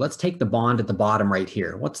 So let's take the bond at the bottom right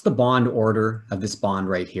here. What's the bond order of this bond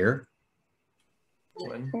right here?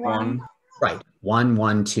 One. Right, 1,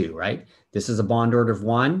 1, 2, right? This is a bond order of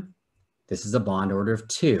 1. This is a bond order of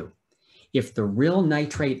 2. If the real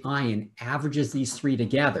nitrate ion averages these three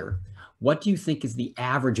together, what do you think is the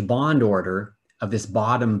average bond order of this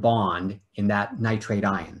bottom bond in that nitrate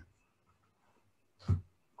ion?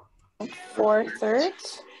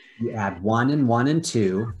 4/3. You add 1 and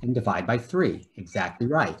 2 and divide by 3. Exactly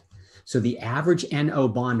right. So the average NO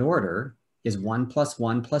bond order is 1 +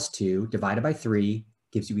 1 + 2 divided by 3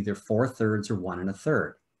 gives you either 4/3 or 1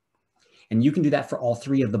 1/3. And you can do that for all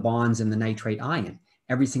three of the bonds in the nitrate ion.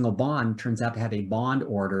 Every single bond turns out to have a bond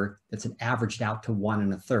order that's averaged out to 1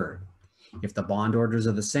 1/3. If the bond orders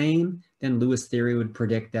are the same, then Lewis theory would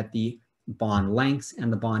predict that the bond lengths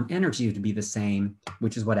and the bond energy would be the same,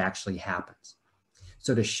 which is what actually happens.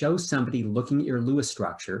 So to show somebody looking at your Lewis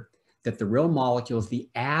structure that the real molecule is the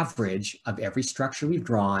average of every structure we've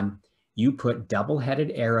drawn, you put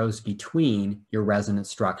double-headed arrows between your resonance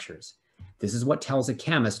structures. This is what tells a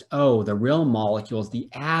chemist, oh, the real molecule is the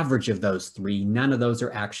average of those three. None of those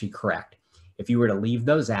are actually correct. If you were to leave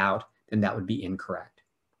those out, then that would be incorrect.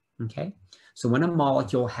 Okay? So when a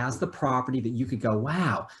molecule has the property that you could go,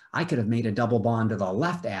 wow, I could have made a double bond to the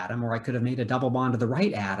left atom, or I could have made a double bond to the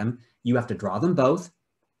right atom, you have to draw them both,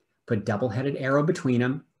 put double-headed arrow between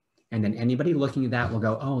them, and then anybody looking at that will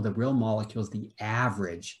go, oh, the real molecule is the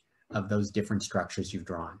average of those different structures you've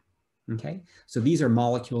drawn. Okay, so these are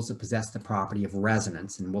molecules that possess the property of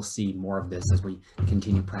resonance, and we'll see more of this as we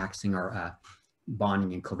continue practicing our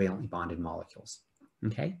bonding and covalently bonded molecules.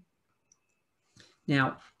 Okay.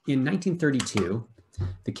 Now, in 1932,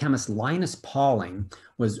 the chemist Linus Pauling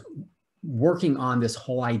was working on this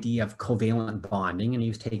whole idea of covalent bonding, and he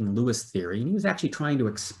was taking Lewis theory, and he was actually trying to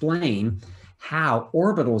explain how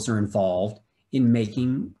orbitals are involved in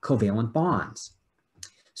making covalent bonds.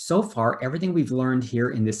 So far, everything we've learned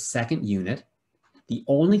here in this second unit, the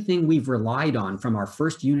only thing we've relied on from our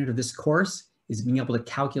first unit of this course is being able to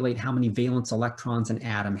calculate how many valence electrons an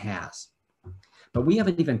atom has. But we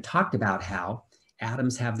haven't even talked about how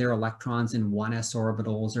atoms have their electrons in 1s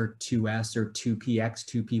orbitals or 2s or 2px,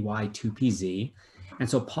 2py, 2pz. And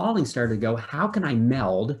so Pauling started to go, how can I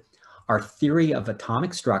meld our theory of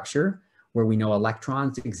atomic structure, where we know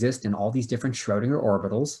electrons exist in all these different Schrodinger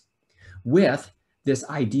orbitals, with this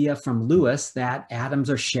idea from Lewis that atoms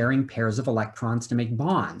are sharing pairs of electrons to make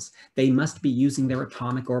bonds. They must be using their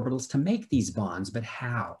atomic orbitals to make these bonds, but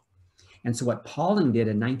how? And so what Pauling did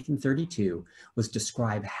in 1932 was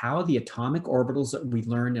describe how the atomic orbitals that we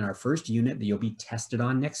learned in our first unit that you'll be tested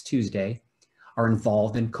on next Tuesday are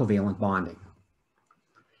involved in covalent bonding.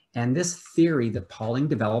 And this theory that Pauling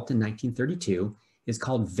developed in 1932 is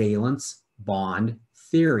called valence bond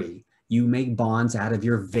theory. You make bonds out of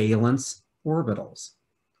your valence orbitals.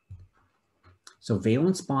 So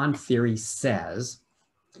valence bond theory says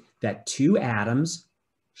that two atoms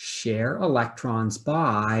share electrons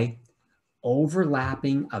by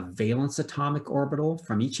overlapping a valence atomic orbital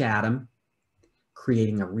from each atom,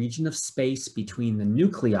 creating a region of space between the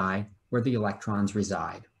nuclei where the electrons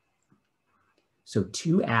reside. So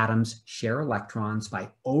two atoms share electrons by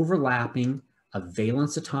overlapping a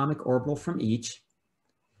valence atomic orbital from each,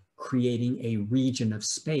 creating a region of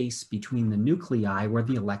space between the nuclei where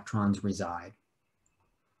the electrons reside.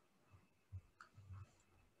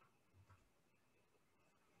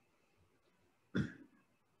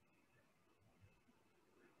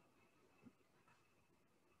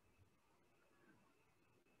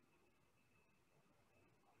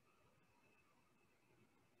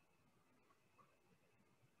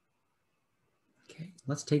 Okay,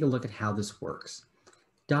 let's take a look at how this works.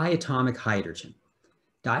 Diatomic hydrogen.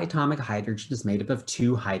 Diatomic hydrogen is made up of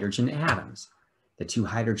two hydrogen atoms. The two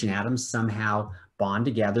hydrogen atoms somehow bond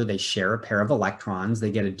together, they share a pair of electrons,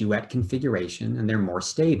 they get a duet configuration, and they're more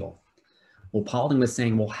stable. Well, Pauling was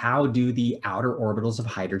saying, well, how do the outer orbitals of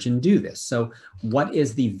hydrogen do this? So what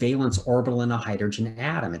is the valence orbital in a hydrogen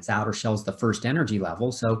atom? Its outer shell is the first energy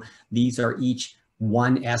level, so these are each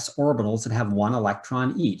 1s orbitals that have one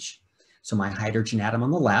electron each. So my hydrogen atom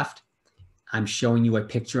on the left, I'm showing you a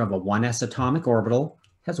picture of a 1s atomic orbital,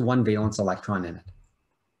 has one valence electron in it.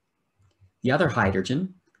 The other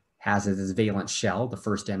hydrogen has its valence shell, the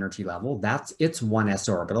first energy level. That's its 1s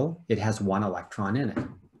orbital. It has one electron in it.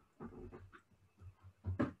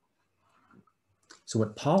 So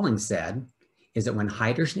what Pauling said is that when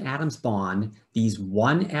hydrogen atoms bond, these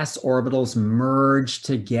 1s orbitals merge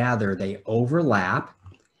together. They overlap,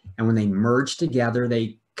 and when they merge together,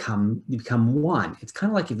 they become one. It's kind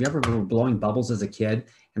of like if you ever were blowing bubbles as a kid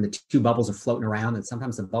and the two bubbles are floating around, and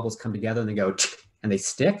sometimes the bubbles come together and they go and they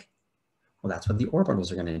stick. Well, that's what the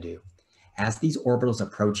orbitals are going to do. As these orbitals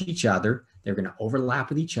approach each other, they're going to overlap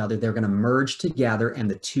with each other. They're going to merge together, and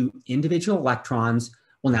the two individual electrons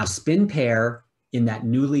will now spin pair in that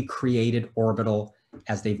newly created orbital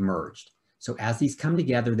as they've merged. So as these come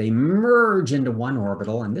together, they merge into one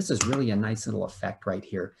orbital, and this is really a nice little effect right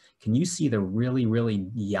here. Can you see the really, really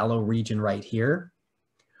yellow region right here?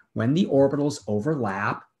 When the orbitals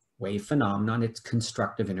overlap, wave phenomenon, it's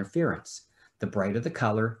constructive interference. The brighter the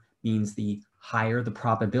color means the higher the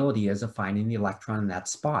probability is of finding the electron in that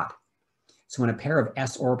spot. So when a pair of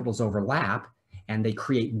s orbitals overlap and they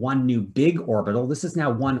create one new big orbital, this is now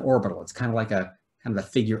one orbital. It's kind of like a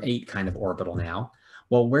figure 8 kind of orbital now.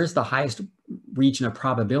 Well, where's the highest region of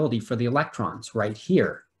probability for the electrons? Right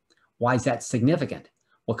here. Why is that significant?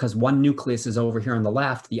 Well, because one nucleus is over here on the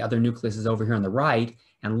left, the other nucleus is over here on the right,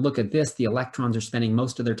 and look at this, the electrons are spending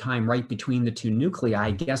most of their time right between the two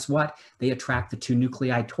nuclei. Guess what? They attract the two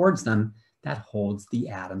nuclei towards them. That holds the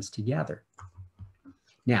atoms together.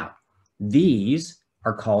 Now, these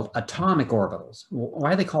are called atomic orbitals.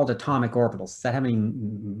 Why are they called atomic orbitals? Does that have any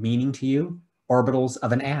meaning to you? Orbitals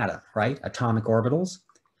of an atom, right? Atomic orbitals.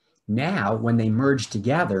 Now, when they merge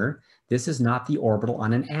together, this is not the orbital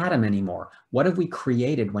on an atom anymore. What have we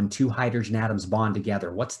created when two hydrogen atoms bond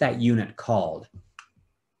together? What's that unit called?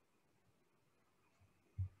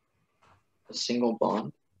 A single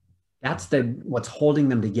bond. That's what's holding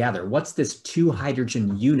them together. What's this two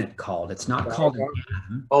hydrogen unit called? It's not called an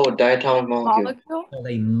atom. Oh, diatomic molecule. It's called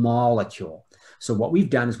a molecule. So what we've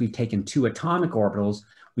done is we've taken two atomic orbitals,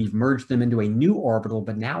 we've merged them into a new orbital,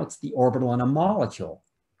 but now it's the orbital on a molecule.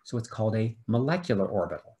 So it's called a molecular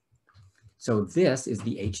orbital. So this is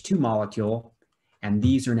the H2 molecule, And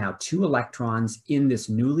these are now 2 electrons in this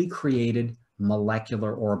newly created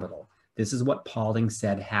molecular orbital. This is what Pauling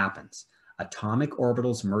said happens. Atomic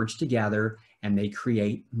orbitals merge together and they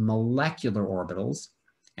create molecular orbitals.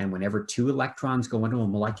 And whenever 2 electrons go into a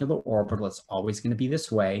molecular orbital, it's always going to be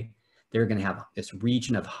this way. They're going to have this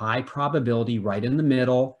region of high probability right in the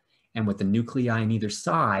middle. And with the nuclei on either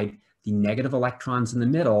side, the negative electrons in the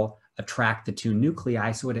middle attract the 2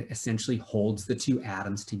 nuclei. So it essentially holds the 2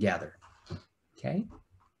 atoms together. Okay.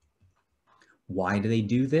 Why do they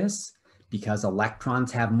do this? Because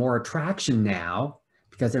electrons have more attraction now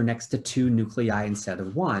because they're next to 2 nuclei instead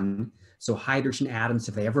of 1. So hydrogen atoms,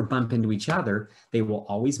 if they ever bump into each other, they will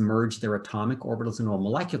always merge their atomic orbitals into a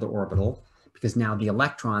molecular orbital because now the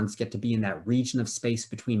electrons get to be in that region of space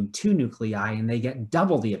between 2 nuclei and they get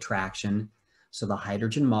double the attraction. So the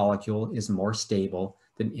hydrogen molecule is more stable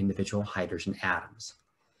than individual hydrogen atoms.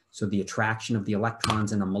 So the attraction of the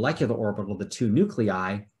electrons in a molecular orbital to 2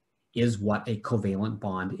 nuclei is what a covalent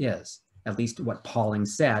bond is. At least what Pauling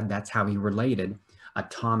said, that's how he related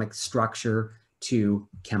atomic structure to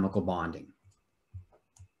chemical bonding.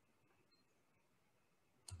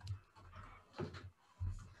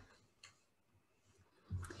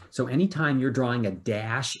 So anytime you're drawing a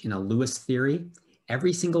dash in a Lewis theory,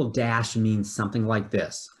 every single dash means something like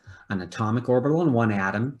this. An atomic orbital on one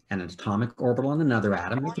atom and an atomic orbital on another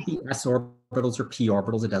atom. It could be s orbitals or p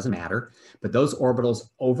orbitals, it doesn't matter. But those orbitals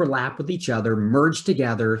overlap with each other, merged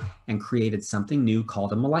together, and created something new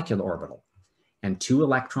called a molecular orbital. And 2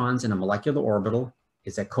 electrons in a molecular orbital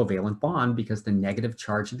is a covalent bond because the negative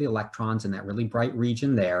charge of the electrons in that really bright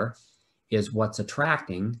region there is what's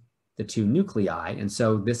attracting the 2 nuclei. And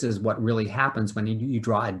so this is what really happens when you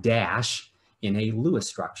draw a dash in a Lewis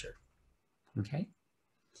structure. Okay?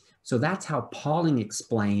 So that's how Pauling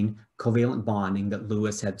explained covalent bonding that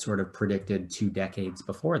Lewis had sort of predicted 2 decades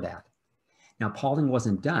before that. Now, Pauling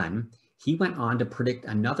wasn't done. He went on to predict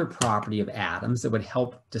another property of atoms that would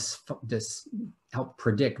help help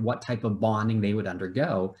predict what type of bonding they would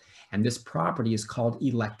undergo. And this property is called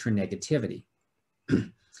electronegativity.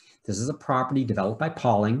 This is a property developed by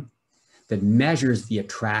Pauling that measures the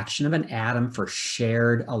attraction of an atom for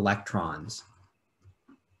shared electrons.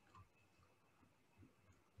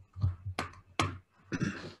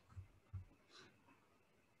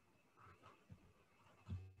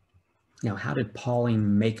 Now, how did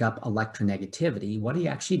Pauling make up electronegativity? What he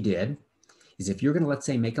actually did is if you're going to, let's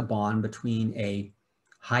say, make a bond between a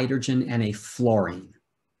hydrogen and a fluorine,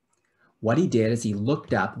 what he did is he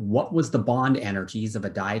looked up what was the bond energies of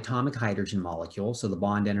a diatomic hydrogen molecule, so the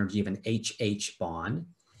bond energy of an HH bond.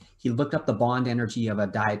 He looked up the bond energy of a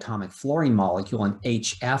diatomic fluorine molecule, an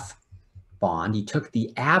HF bond. He took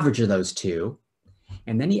the average of those two,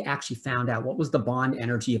 and then he actually found out what was the bond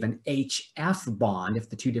energy of an HF bond if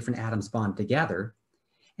the 2 different atoms bond together.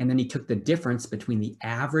 And then he took the difference between the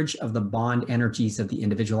average of the bond energies of the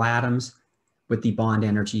individual atoms with the bond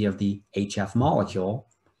energy of the HF molecule.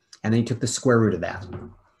 And then he took the square root of that.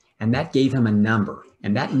 And that gave him a number.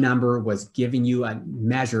 And that number was giving you a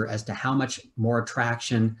measure as to how much more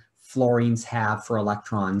attraction fluorines have for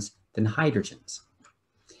electrons than hydrogens.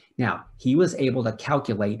 Now, he was able to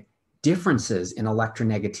calculate differences in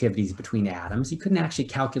electronegativities between atoms. He couldn't actually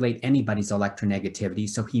calculate anybody's electronegativity,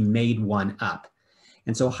 so he made one up.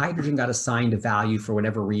 And so hydrogen got assigned a value for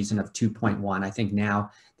whatever reason of 2.1. I think now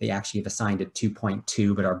they actually have assigned it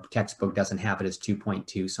 2.2, but our textbook doesn't have it as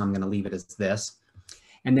 2.2, so I'm going to leave it as this.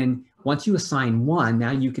 And then once you assign 1, now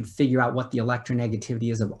you could figure out what the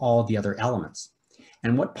electronegativity is of all the other elements.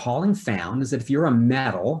 And what Pauling found is that if you're a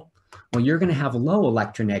metal, well, you're going to have low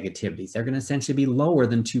electronegativities. They're going to essentially be lower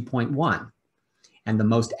than 2.1. And the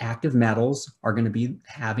most active metals are going to be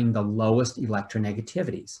having the lowest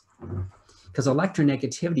electronegativities. Because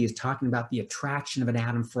electronegativity is talking about the attraction of an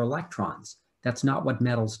atom for electrons. That's not what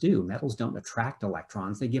metals do. Metals don't attract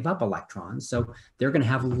electrons, they give up electrons. So they're going to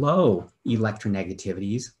have low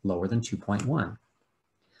electronegativities, lower than 2.1.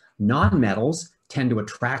 Non-metals tend to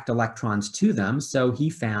attract electrons to them, so he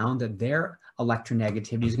found that their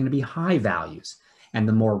electronegativity is going to be high values. And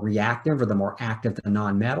the more reactive or the more active the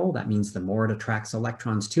non-metal, that means the more it attracts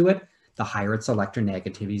electrons to it, the higher its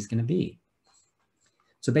electronegativity is going to be.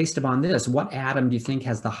 So based upon this, what atom do you think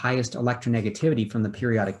has the highest electronegativity from the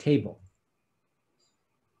periodic table?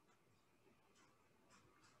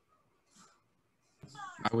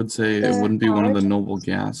 I would say it wouldn't be one of the noble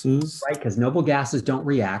gases. Right, because noble gases don't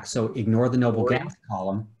react, so ignore the noble gas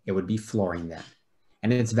column, it would be fluorine then.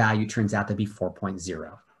 And its value turns out to be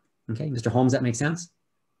 4.0. Okay, Mr. Holmes, that makes sense?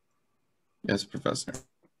 Yes, Professor.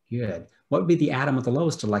 Good. What would be the atom with the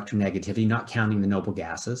lowest electronegativity, not counting the noble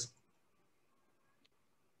gases?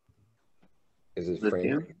 Is it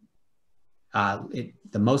Lithium. framing?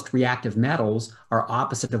 The most reactive metals are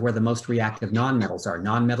opposite of where the most reactive nonmetals are.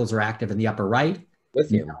 Nonmetals are active in the upper right.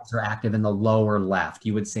 Lithium. Metals are active in the lower left.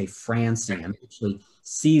 You would say francium. Actually,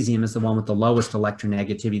 cesium is the one with the lowest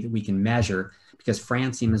electronegativity that we can measure because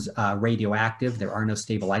francium is radioactive. There are no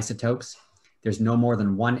stable isotopes. There's no more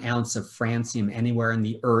than 1 ounce of francium anywhere in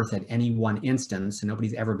the earth at any one instance. So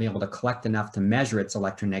nobody's ever been able to collect enough to measure its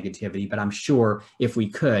electronegativity, but I'm sure if we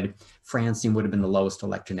could, francium would have been the lowest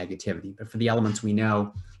electronegativity. But for the elements we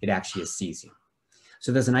know, it actually is cesium.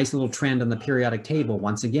 So there's a nice little trend on the periodic table.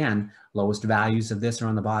 Once again, lowest values of this are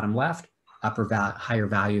on the bottom left, higher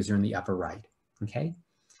values are in the upper right, okay?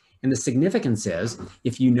 And the significance is,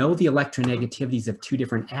 if you know the electronegativities of 2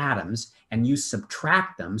 different atoms and you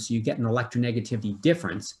subtract them, so you get an electronegativity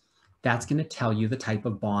difference, that's going to tell you the type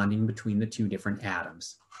of bonding between the 2 different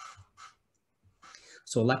atoms.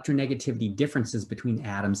 So electronegativity differences between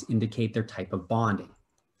atoms indicate their type of bonding.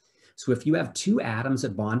 So if you have 2 atoms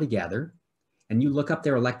that bond together and you look up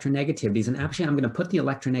their electronegativities, and actually I'm going to put the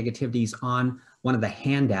electronegativities on one of the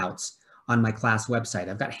handouts on my class website.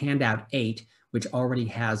 I've got handout 8, which already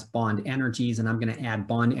has bond energies, and I'm going to add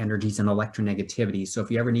bond energies and electronegativity. So if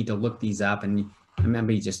you ever need to look these up, and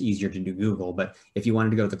maybe it's just easier to do Google, but if you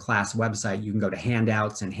wanted to go to the class website, you can go to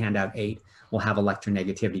handouts, and handout 8 will have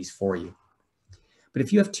electronegativities for you. But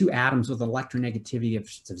if you have 2 atoms with electronegativity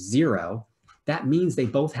of 0, that means they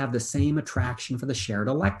both have the same attraction for the shared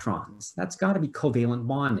electrons. That's got to be covalent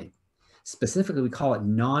bonding. Specifically, we call it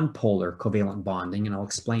nonpolar covalent bonding, and I'll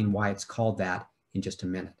explain why it's called that in just a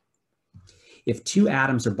minute. If 2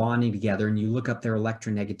 atoms are bonding together and you look up their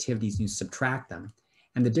electronegativities and you subtract them,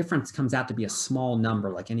 and the difference comes out to be a small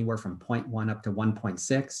number, like anywhere from 0.1 up to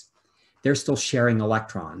 1.6, they're still sharing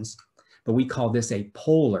electrons, but we call this a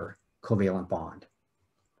polar covalent bond.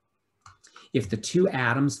 If the 2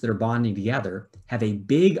 atoms that are bonding together have a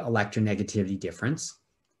big electronegativity difference,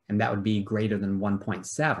 and that would be greater than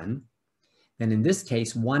 1.7, then in this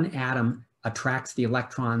case, one atom attracts the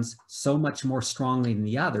electrons so much more strongly than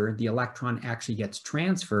the other, the electron actually gets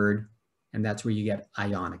transferred, and that's where you get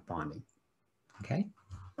ionic bonding, okay?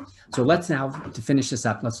 So let's now, to finish this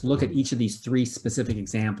up, let's look at each of these 3 specific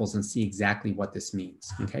examples and see exactly what this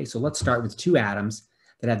means, okay? So let's start with 2 atoms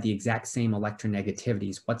that have the exact same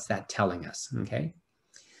electronegativities. What's that telling us, okay?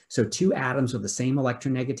 So 2 atoms with the same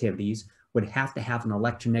electronegativities would have to have an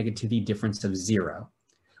electronegativity difference of 0.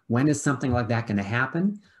 When is something like that going to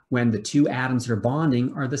happen? When the 2 atoms that are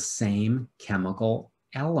bonding are the same chemical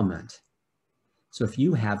element. So if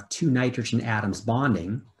you have 2 nitrogen atoms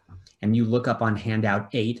bonding, and you look up on handout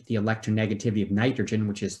 8, the electronegativity of nitrogen,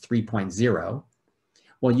 which is 3.0,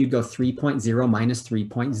 well, you go 3.0 minus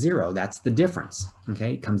 3.0. That's the difference,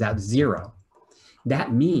 okay? It comes out 0.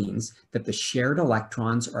 That means that the shared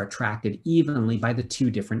electrons are attracted evenly by the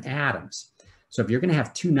 2 different atoms. So if you're going to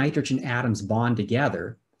have 2 nitrogen atoms bond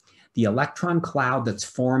together, the electron cloud that's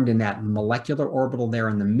formed in that molecular orbital there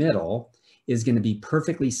in the middle is going to be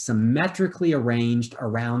perfectly symmetrically arranged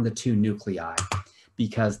around the 2 nuclei,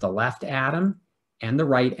 because the left atom and the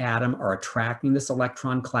right atom are attracting this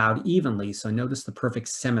electron cloud evenly. So notice the perfect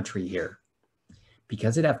symmetry here.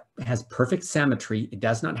 Because it has perfect symmetry, it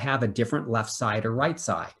does not have a different left side or right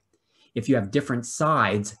side. If you have different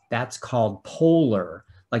sides, that's called polar.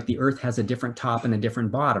 Like the Earth has a different top and a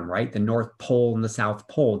different bottom, right? The North Pole and the South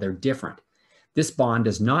Pole, they're different. This bond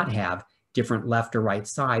does not have different left or right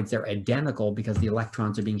sides. They're identical because the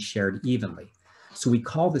electrons are being shared evenly. So we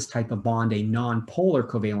call this type of bond a nonpolar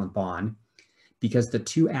covalent bond because the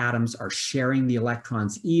 2 atoms are sharing the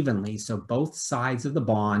electrons evenly, so both sides of the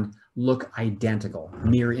bond look identical,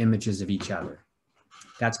 mirror images of each other.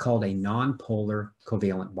 That's called a nonpolar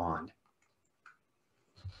covalent bond.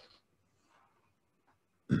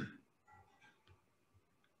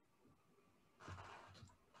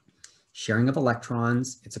 Sharing of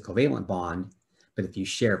electrons, it's a covalent bond, but if you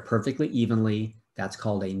share perfectly evenly, that's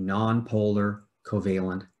called a nonpolar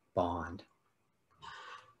covalent bond.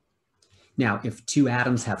 Now, if 2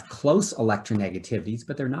 atoms have close electronegativities,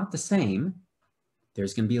 but they're not the same,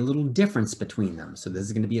 there's going to be a little difference between them. So this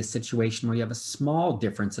is going to be a situation where you have a small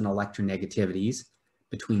difference in electronegativities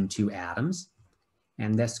between 2 atoms,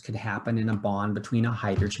 and this could happen in a bond between a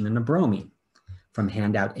hydrogen and a bromine. From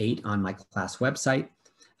handout 8 on my class website,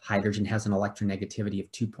 hydrogen has an electronegativity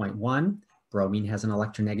of 2.1, bromine has an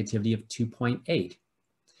electronegativity of 2.8.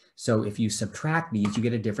 So if you subtract these, you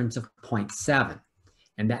get a difference of 0.7.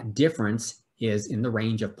 And that difference is in the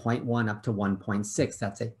range of 0.1 up to 1.6.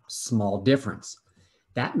 That's a small difference.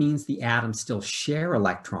 That means the atoms still share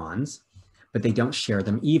electrons, but they don't share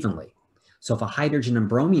them evenly. So if a hydrogen and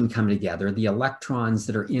bromine come together, the electrons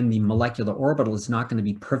that are in the molecular orbital is not going to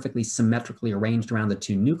be perfectly symmetrically arranged around the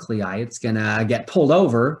two nuclei. It's going to get pulled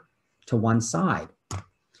over to one side.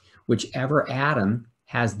 Whichever atom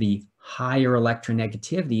has the higher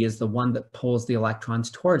electronegativity is the one that pulls the electrons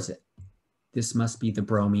towards it. This must be the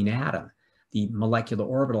bromine atom. The molecular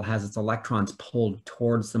orbital has its electrons pulled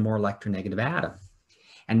towards the more electronegative atom.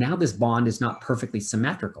 And now this bond is not perfectly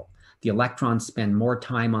symmetrical. The electrons spend more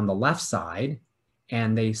time on the left side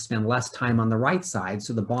and they spend less time on the right side.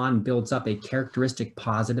 So the bond builds up a characteristic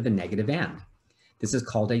positive and negative end. This is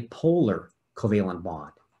called a polar covalent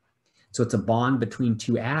bond. So it's a bond between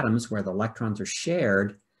two atoms where the electrons are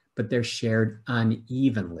shared, but they're shared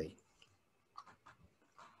unevenly.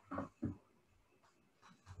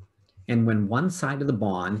 And when one side of the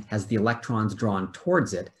bond has the electrons drawn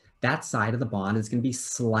towards it, that side of the bond is going to be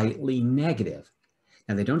slightly negative.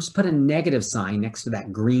 Now, they don't just put a negative sign next to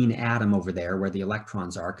that green atom over there where the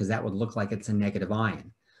electrons are, because that would look like it's a negative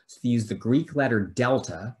ion. So they use the Greek letter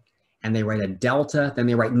delta, and they write a delta, then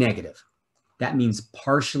they write negative. That means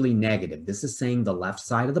partially negative. This is saying the left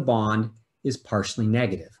side of the bond is partially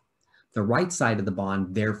negative. The right side of the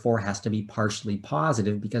bond, therefore, has to be partially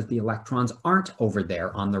positive because the electrons aren't over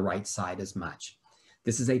there on the right side as much.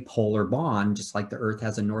 This is a polar bond, just like the Earth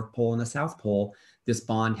has a North Pole and a South Pole. This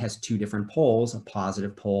bond has two different poles, a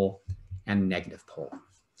positive pole and a negative pole.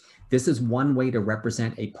 This is one way to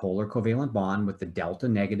represent a polar covalent bond with the delta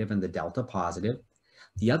negative and the delta positive.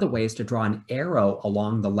 The other way is to draw an arrow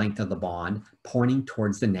along the length of the bond pointing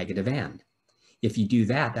towards the negative end. If you do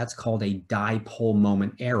that, that's called a dipole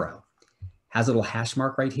moment arrow. Has a little hash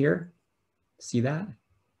mark right here. See that?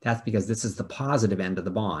 That's because this is the positive end of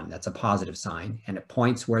the bond. That's a positive sign, and it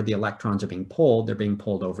points where the electrons are being pulled. They're being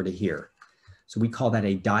pulled over to here. So we call that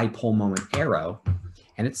a dipole moment arrow,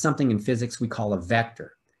 and it's something in physics we call a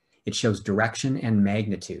vector. It shows direction and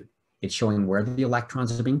magnitude. It's showing where the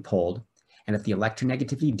electrons are being pulled, and if the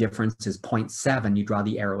electronegativity difference is 0.7, you draw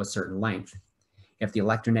the arrow a certain length. If the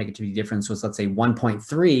electronegativity difference was, let's say,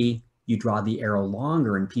 1.3, you draw the arrow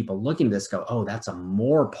longer, and people looking at this go, oh, that's a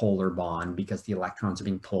more polar bond because the electrons are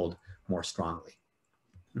being pulled more strongly.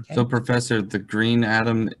 Okay? So, Professor, the green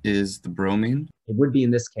atom is the bromine? It would be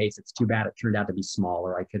in this case. It's too bad it turned out to be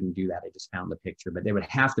smaller. I couldn't do that. I just found the picture, but they would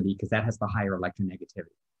have to be because that has the higher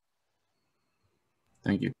electronegativity.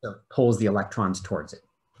 Thank you. So it pulls the electrons towards it.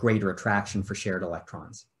 Greater attraction for shared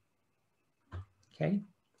electrons. Okay?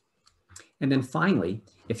 And then finally,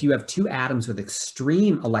 if you have two atoms with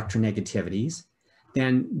extreme electronegativities,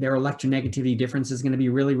 then their electronegativity difference is going to be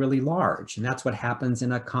really, really large. And that's what happens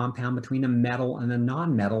in a compound between a metal and a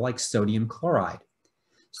non-metal like sodium chloride.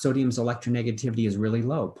 Sodium's electronegativity is really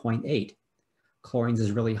low, 0.8. Chlorine's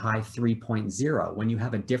is really high, 3.0. When you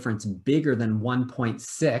have a difference bigger than 1.6,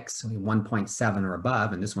 1.7 or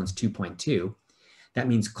above, and this one's 2.2, that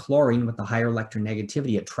means chlorine with the higher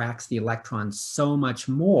electronegativity attracts the electrons so much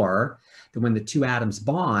more that when the two atoms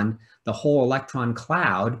bond, the whole electron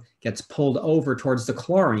cloud gets pulled over towards the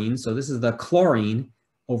chlorine. So this is the chlorine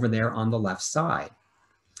over there on the left side.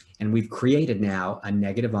 And we've created now a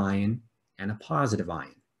negative ion and a positive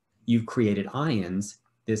ion. You've created ions.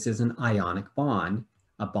 This is an ionic bond,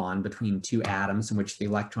 a bond between two atoms in which the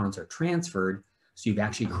electrons are transferred. So you've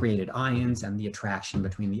actually created ions, and the attraction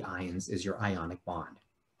between the ions is your ionic bond.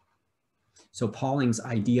 So Pauling's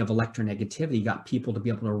idea of electronegativity got people to be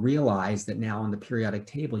able to realize that now on the periodic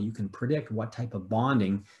table, you can predict what type of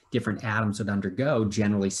bonding different atoms would undergo.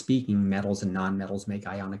 Generally speaking, metals and nonmetals make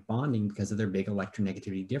ionic bonding because of their big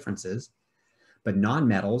electronegativity differences. But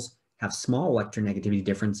nonmetals have small electronegativity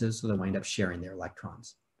differences, so they wind up sharing their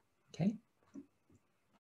electrons. Okay?